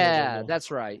use. Yeah, that's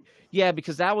right. Yeah,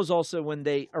 because that was also when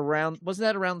wasn't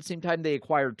that around the same time they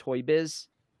acquired Toy Biz?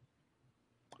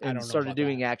 And started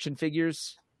doing action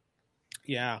figures?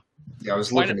 Yeah. Yeah, I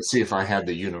was looking to see if I had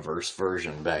the Universe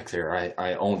version back there.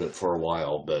 I owned it for a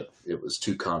while, but it was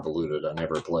too convoluted. I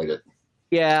never played it.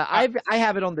 Yeah, I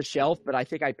have it on the shelf, but I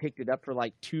think I picked it up for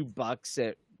like $2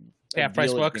 at Half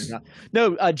Price Books.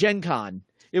 No, Gen Con.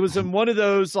 It was in one of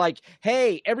those like,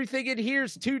 hey, everything in here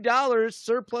is $2,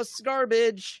 surplus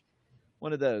garbage.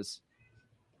 One of those.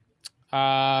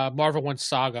 Marvel went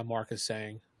Saga, Mark is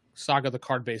saying. Saga, the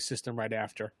card-based system right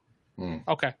after.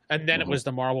 Okay, and then it was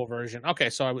the Marvel version. Okay,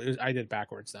 so I did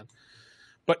backwards then.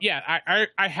 But yeah,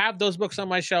 I have those books on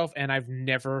my shelf, and I've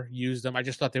never used them. I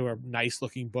just thought they were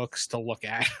nice-looking books to look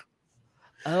at.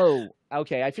 Oh,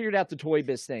 okay. I figured out the Toy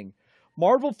Biz thing.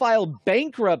 Marvel filed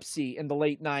bankruptcy in the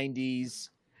late 90s,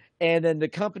 and then the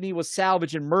company was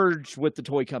salvaged and merged with the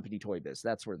toy company Toy Biz.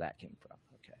 That's where that came from.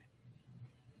 Okay.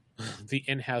 The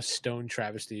in-house stone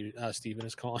travesty, Steven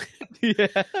is calling.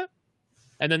 Yeah.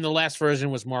 And then the last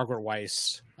version was Margaret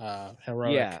Weiss,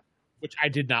 Heroic, which I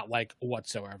did not like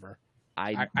whatsoever.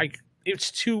 It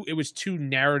was too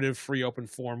narrative free open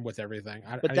form with everything.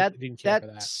 I didn't care for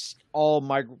that. That's all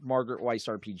Margaret Weiss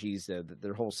RPGs though.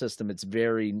 Their whole system, it's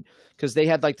very, because they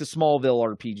had like the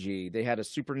Smallville RPG, they had a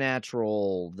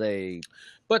Supernatural,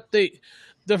 but the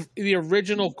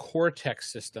original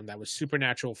Cortex system that was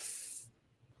Supernatural,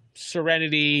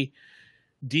 Serenity,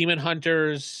 Demon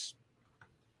Hunters,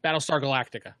 Battlestar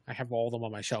Galactica. I have all of them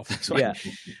on my shelf.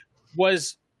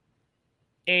 Was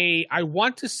I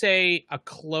want to say a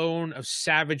clone of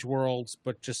Savage Worlds,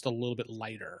 but just a little bit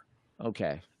lighter.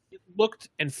 Okay. It looked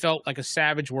and felt like a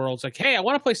Savage Worlds. Like, hey, I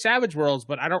want to play Savage Worlds,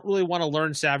 but I don't really want to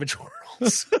learn Savage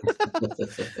Worlds.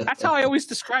 That's how I always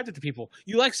described it to people.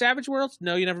 You like Savage Worlds?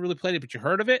 No, you never really played it, but you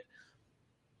heard of it?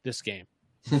 This game.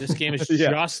 This game is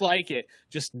just like it.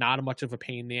 Just not much of a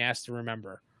pain in the ass to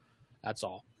remember. That's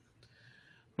all.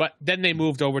 But then they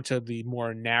moved over to the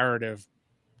more narrative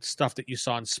stuff that you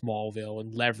saw in Smallville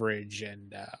and Leverage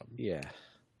and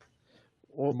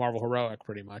Marvel Heroic,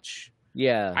 pretty much.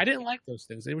 Yeah. I didn't like those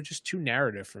things. They were just too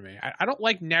narrative for me. I don't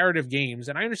like narrative games,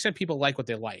 and I understand people like what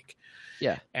they like.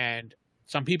 Yeah. And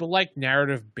some people like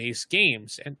narrative-based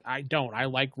games, and I don't. I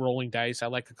like rolling dice. I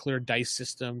like a clear dice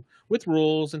system with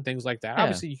rules and things like that. Yeah.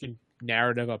 Obviously, you can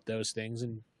narrative up those things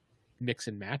and mix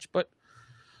and match, but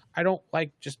I don't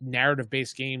like just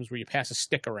narrative-based games where you pass a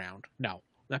stick around. No, I'm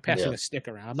not passing a stick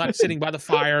around. I'm not sitting by the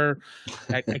fire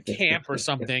at a camp or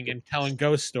something and telling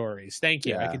ghost stories. Thank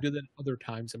you. I can do that other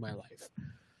times in my life.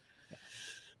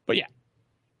 But yeah.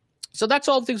 So that's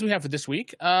all the things we have for this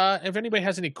week. If anybody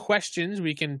has any questions,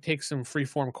 we can take some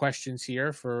free-form questions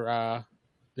here for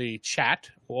the chat.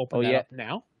 We'll open that up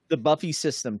now. The Buffy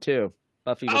system, too.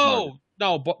 Buffy was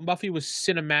no, Buffy was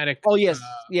cinematic. Oh, yes.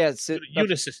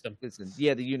 Unisystem.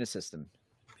 Yeah, the Unisystem.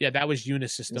 Yeah, that was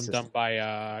Unisystem done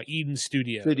by Eden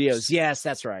Studios. Yes,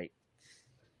 that's right.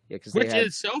 Yeah, which in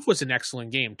itself was an excellent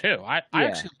game, too. I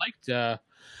actually liked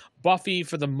Buffy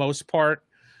for the most part.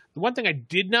 The one thing I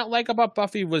did not like about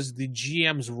Buffy was the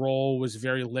GM's role was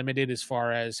very limited as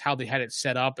far as how they had it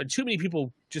set up. And too many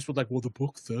people just were like, well, the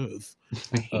book says.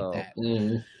 I hate that.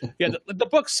 Yeah, the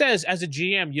book says as a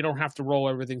GM, you don't have to roll,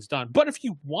 everything's done. But if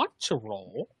you want to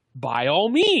roll, by all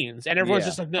means. And everyone's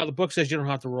just like, no, the book says you don't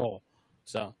have to roll.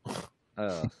 So.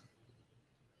 I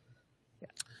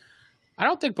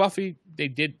don't think Buffy, they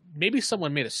did. Maybe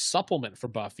someone made a supplement for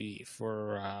Buffy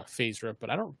for Phase Rip, but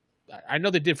I know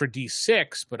they did for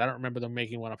D6, but I don't remember them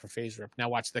making one up for Phase Rip. Now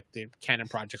watch the canon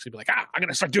projects. They'd be like, I'm going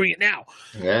to start doing it now.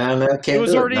 Yeah, no, it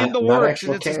was already in the works,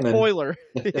 and it's a spoiler.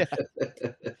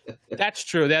 That's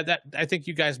true. That I think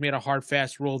you guys made a hard,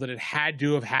 fast rule that it had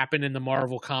to have happened in the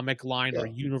Marvel comic line or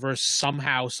universe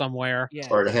somehow, somewhere. Yeah.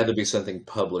 Or it had to be something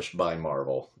published by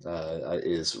Marvel.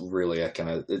 Is really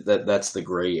that's the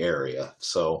gray area.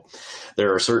 So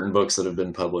there are certain books that have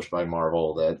been published by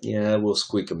Marvel that we'll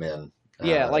squeak them in.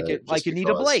 Yeah, like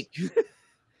Anita Blake.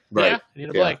 Right. Yeah,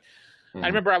 Anita Blake. I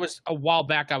remember a while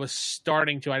back, I was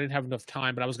starting to, I didn't have enough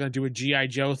time, but I was going to do a G.I.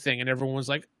 Joe thing, and everyone was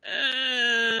like,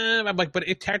 I'm like, but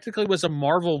it technically was a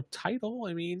Marvel title.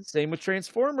 I mean, same with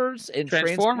Transformers. And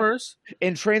Transformers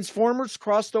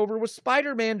crossed over with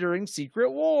Spider-Man during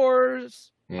Secret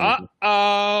Wars.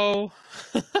 Uh-oh.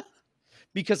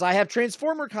 Because I have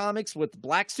Transformer comics with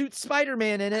Black Suit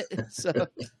Spider-Man in it.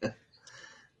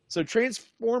 So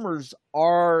Transformers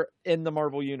are in the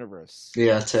Marvel universe.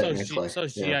 Yeah, technically. So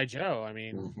is G.I. Joe. I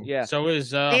mean, yeah. So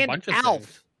is a bunch of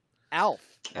things. Alf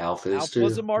too.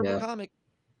 was a Marvel comic.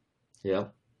 Yeah.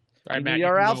 All right, Matt,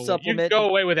 our Alf supplement. You go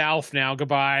away with Alf now.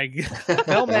 Goodbye.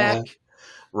 Melmac.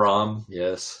 Rom,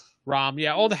 yes. Rom,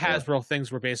 yeah. All the Hasbro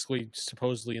things were basically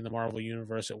supposedly in the Marvel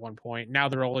universe at one point. Now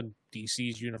they're all in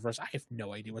DC's universe. I have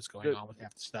no idea what's going on with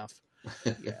half the stuff.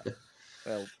 Yeah.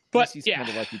 Well, but DC's kind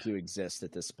of lucky to exist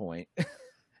at this point.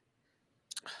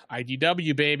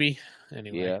 IDW, baby.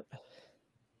 Anyway.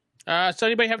 Yeah. So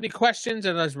anybody have any questions?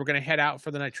 Otherwise, we're going to head out for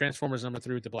the night. Transformers number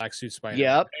 3 with the Black Suit Spider.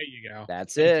 Yep. There you go.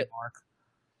 That's it. Mark.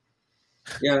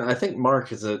 Yeah, I think Mark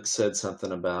has said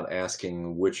something about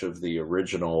asking which of the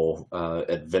original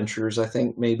adventures, I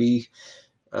think, maybe,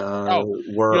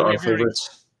 were our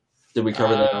favorites. Did we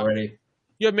cover that already?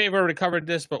 You may have already covered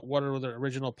this, but what are the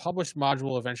original published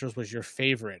module adventures was your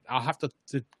favorite? I'll have to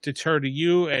deter to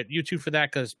you at YouTube for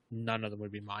that because none of them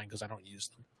would be mine because I don't use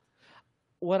them.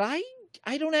 What I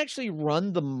don't actually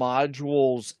run the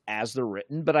modules as they're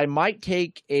written, but I might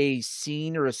take a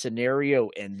scene or a scenario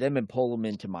in them and pull them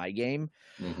into my game.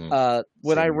 Mm-hmm.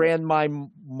 When I ran my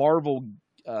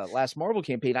last Marvel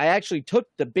campaign, I actually took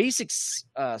the basic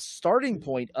starting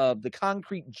point of the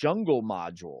Concrete Jungle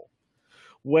module,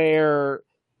 where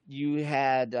you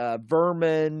had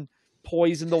vermin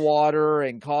poison the water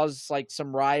and cause like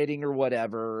some rioting or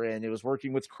whatever, and it was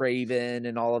working with Kraven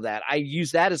and all of that. I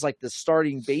used that as like the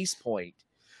starting base point,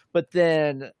 but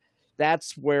then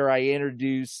that's where I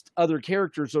introduced other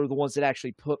characters, or the ones that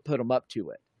actually put them up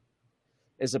to it,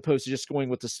 as opposed to just going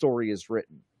with the story as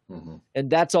written. Mm-hmm. And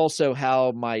that's also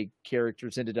how my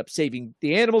characters ended up saving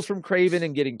the animals from Kraven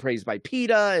and getting praised by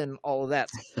PETA and all of that.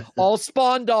 All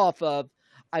spawned off of,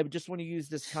 I just want to use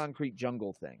this Concrete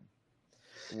Jungle thing.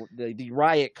 The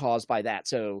riot caused by that.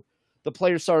 So the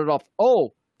players started off,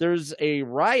 there's a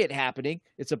riot happening.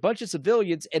 It's a bunch of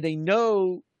civilians, and they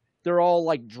know they're all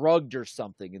like drugged or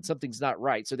something, and something's not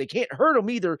right. So they can't hurt them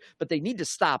either, but they need to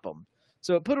stop them.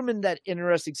 So it put them in that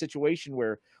interesting situation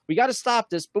where we got to stop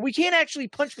this, but we can't actually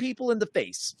punch people in the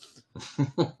face.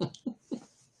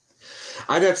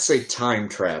 I'd have to say Time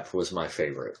Trap was my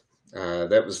favorite.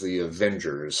 That was the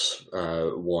Avengers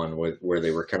one where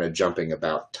they were kind of jumping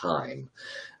about time.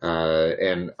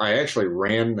 And I actually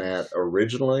ran that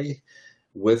originally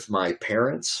with my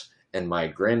parents and my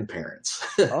grandparents.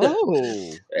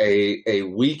 Oh. A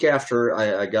week after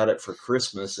I got it for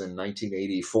Christmas in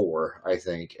 1984, I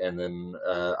think. And then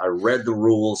I read the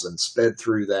rules and sped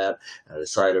through that. I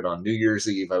decided on New Year's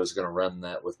Eve I was going to run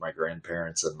that with my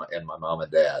grandparents and my mom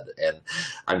and dad. And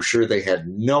I'm sure they had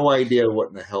no idea what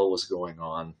in the hell was going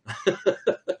on.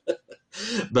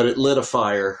 But it lit a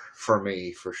fire for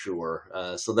me, for sure.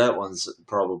 So that one's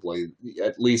probably,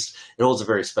 at least, it holds a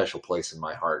very special place in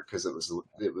my heart because it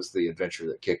was the adventure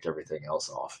that kicked everything else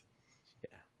off.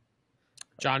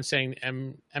 John saying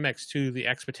MX2, the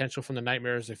X Potential from the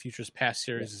Nightmares of Futures Past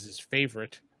series is his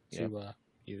favorite to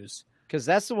use. Because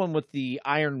that's the one with the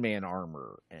Iron Man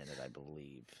armor in it, I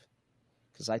believe.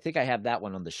 Because I think I have that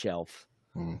one on the shelf.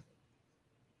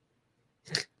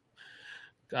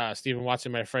 Stephen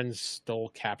Watson, my friend stole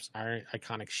Cap's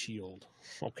iconic shield.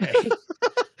 Okay.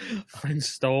 Friend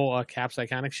stole Cap's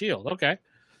iconic shield. Okay.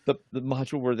 The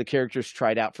module where the characters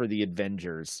tried out for the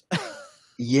Avengers.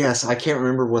 Yes, I can't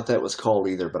remember what that was called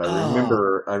either, but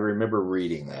I remember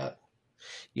reading that.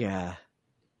 Yeah.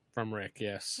 From Rick,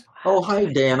 yes. Oh, hi,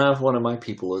 Dana. One of my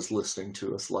people is listening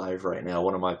to us live right now.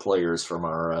 One of my players from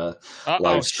our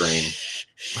live stream.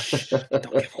 Shh.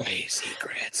 Don't give away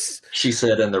secrets. She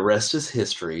said, and the rest is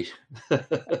history.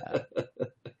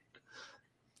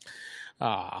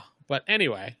 But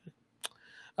anyway,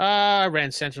 I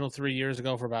ran Sentinel 3 years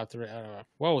ago for about 3.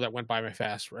 Whoa, that went by me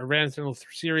fast. I ran Sentinel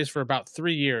series for about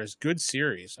 3 years. Good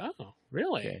series. Oh,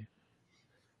 really? Okay.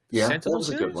 Yeah, Sentinel that was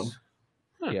a good one.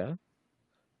 Huh. Yeah.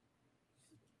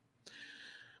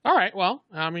 All right. Well,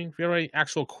 I mean, if you have any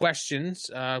actual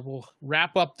questions, we'll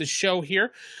wrap up the show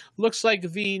here. Looks like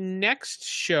the next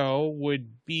show would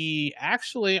be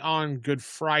actually on Good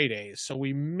Friday. So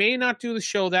we may not do the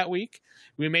show that week.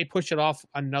 We may push it off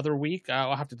another week.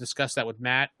 I'll have to discuss that with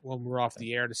Matt when we're off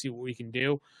the air to see what we can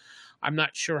do. I'm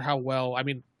not sure how well. I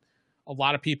mean, a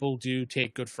lot of people do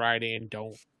take Good Friday and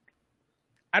don't.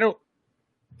 I don't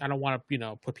want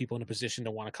to, put people in a position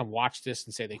to want to come watch this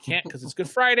and say they can't because it's Good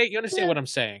Friday. You understand what I'm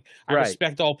saying? I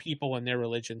respect all people and their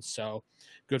religions, so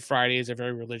Good Friday is a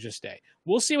very religious day.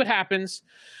 We'll see what happens.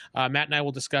 Matt and I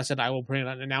will discuss it. I will bring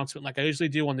an announcement like I usually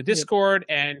do on the Discord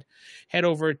and head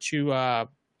over to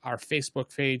our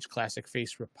Facebook page, Classic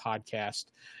Face Rip Podcast,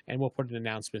 and we'll put an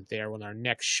announcement there when our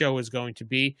next show is going to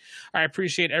be. I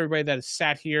appreciate everybody that has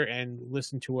sat here and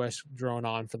listened to us drone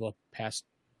on for the past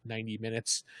 90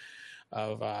 minutes.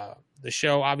 Of the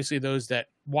show. Obviously, those that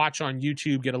watch on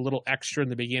YouTube get a little extra in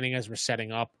the beginning as we're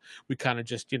setting up. We kind of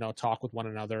just, talk with one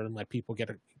another and let people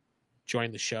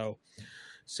join the show.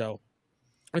 So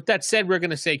with that said, we're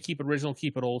going to say keep it original,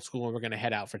 keep it old school, and we're going to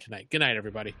head out for tonight. Good night,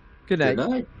 everybody. Good night. Good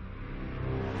night.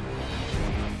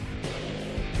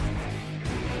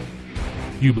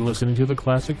 You've been listening to the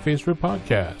Classic Face Rip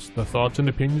Podcast. The thoughts and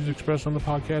opinions expressed on the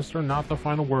podcast are not the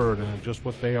final word and are just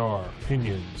what they are,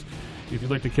 opinions. If you'd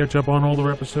like to catch up on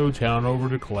older episodes, head on over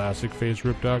to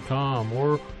ClassicFaceRip.com.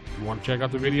 Or if you want to check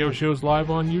out the video shows live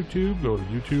on YouTube, go to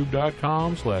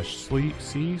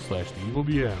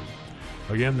youtube.com/c/TheEvilDM.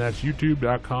 Again, that's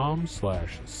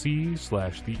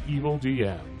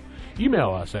youtube.com/c/TheEvilDM.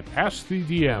 Email us at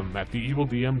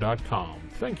askthedm@theevildm.com.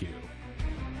 Thank you.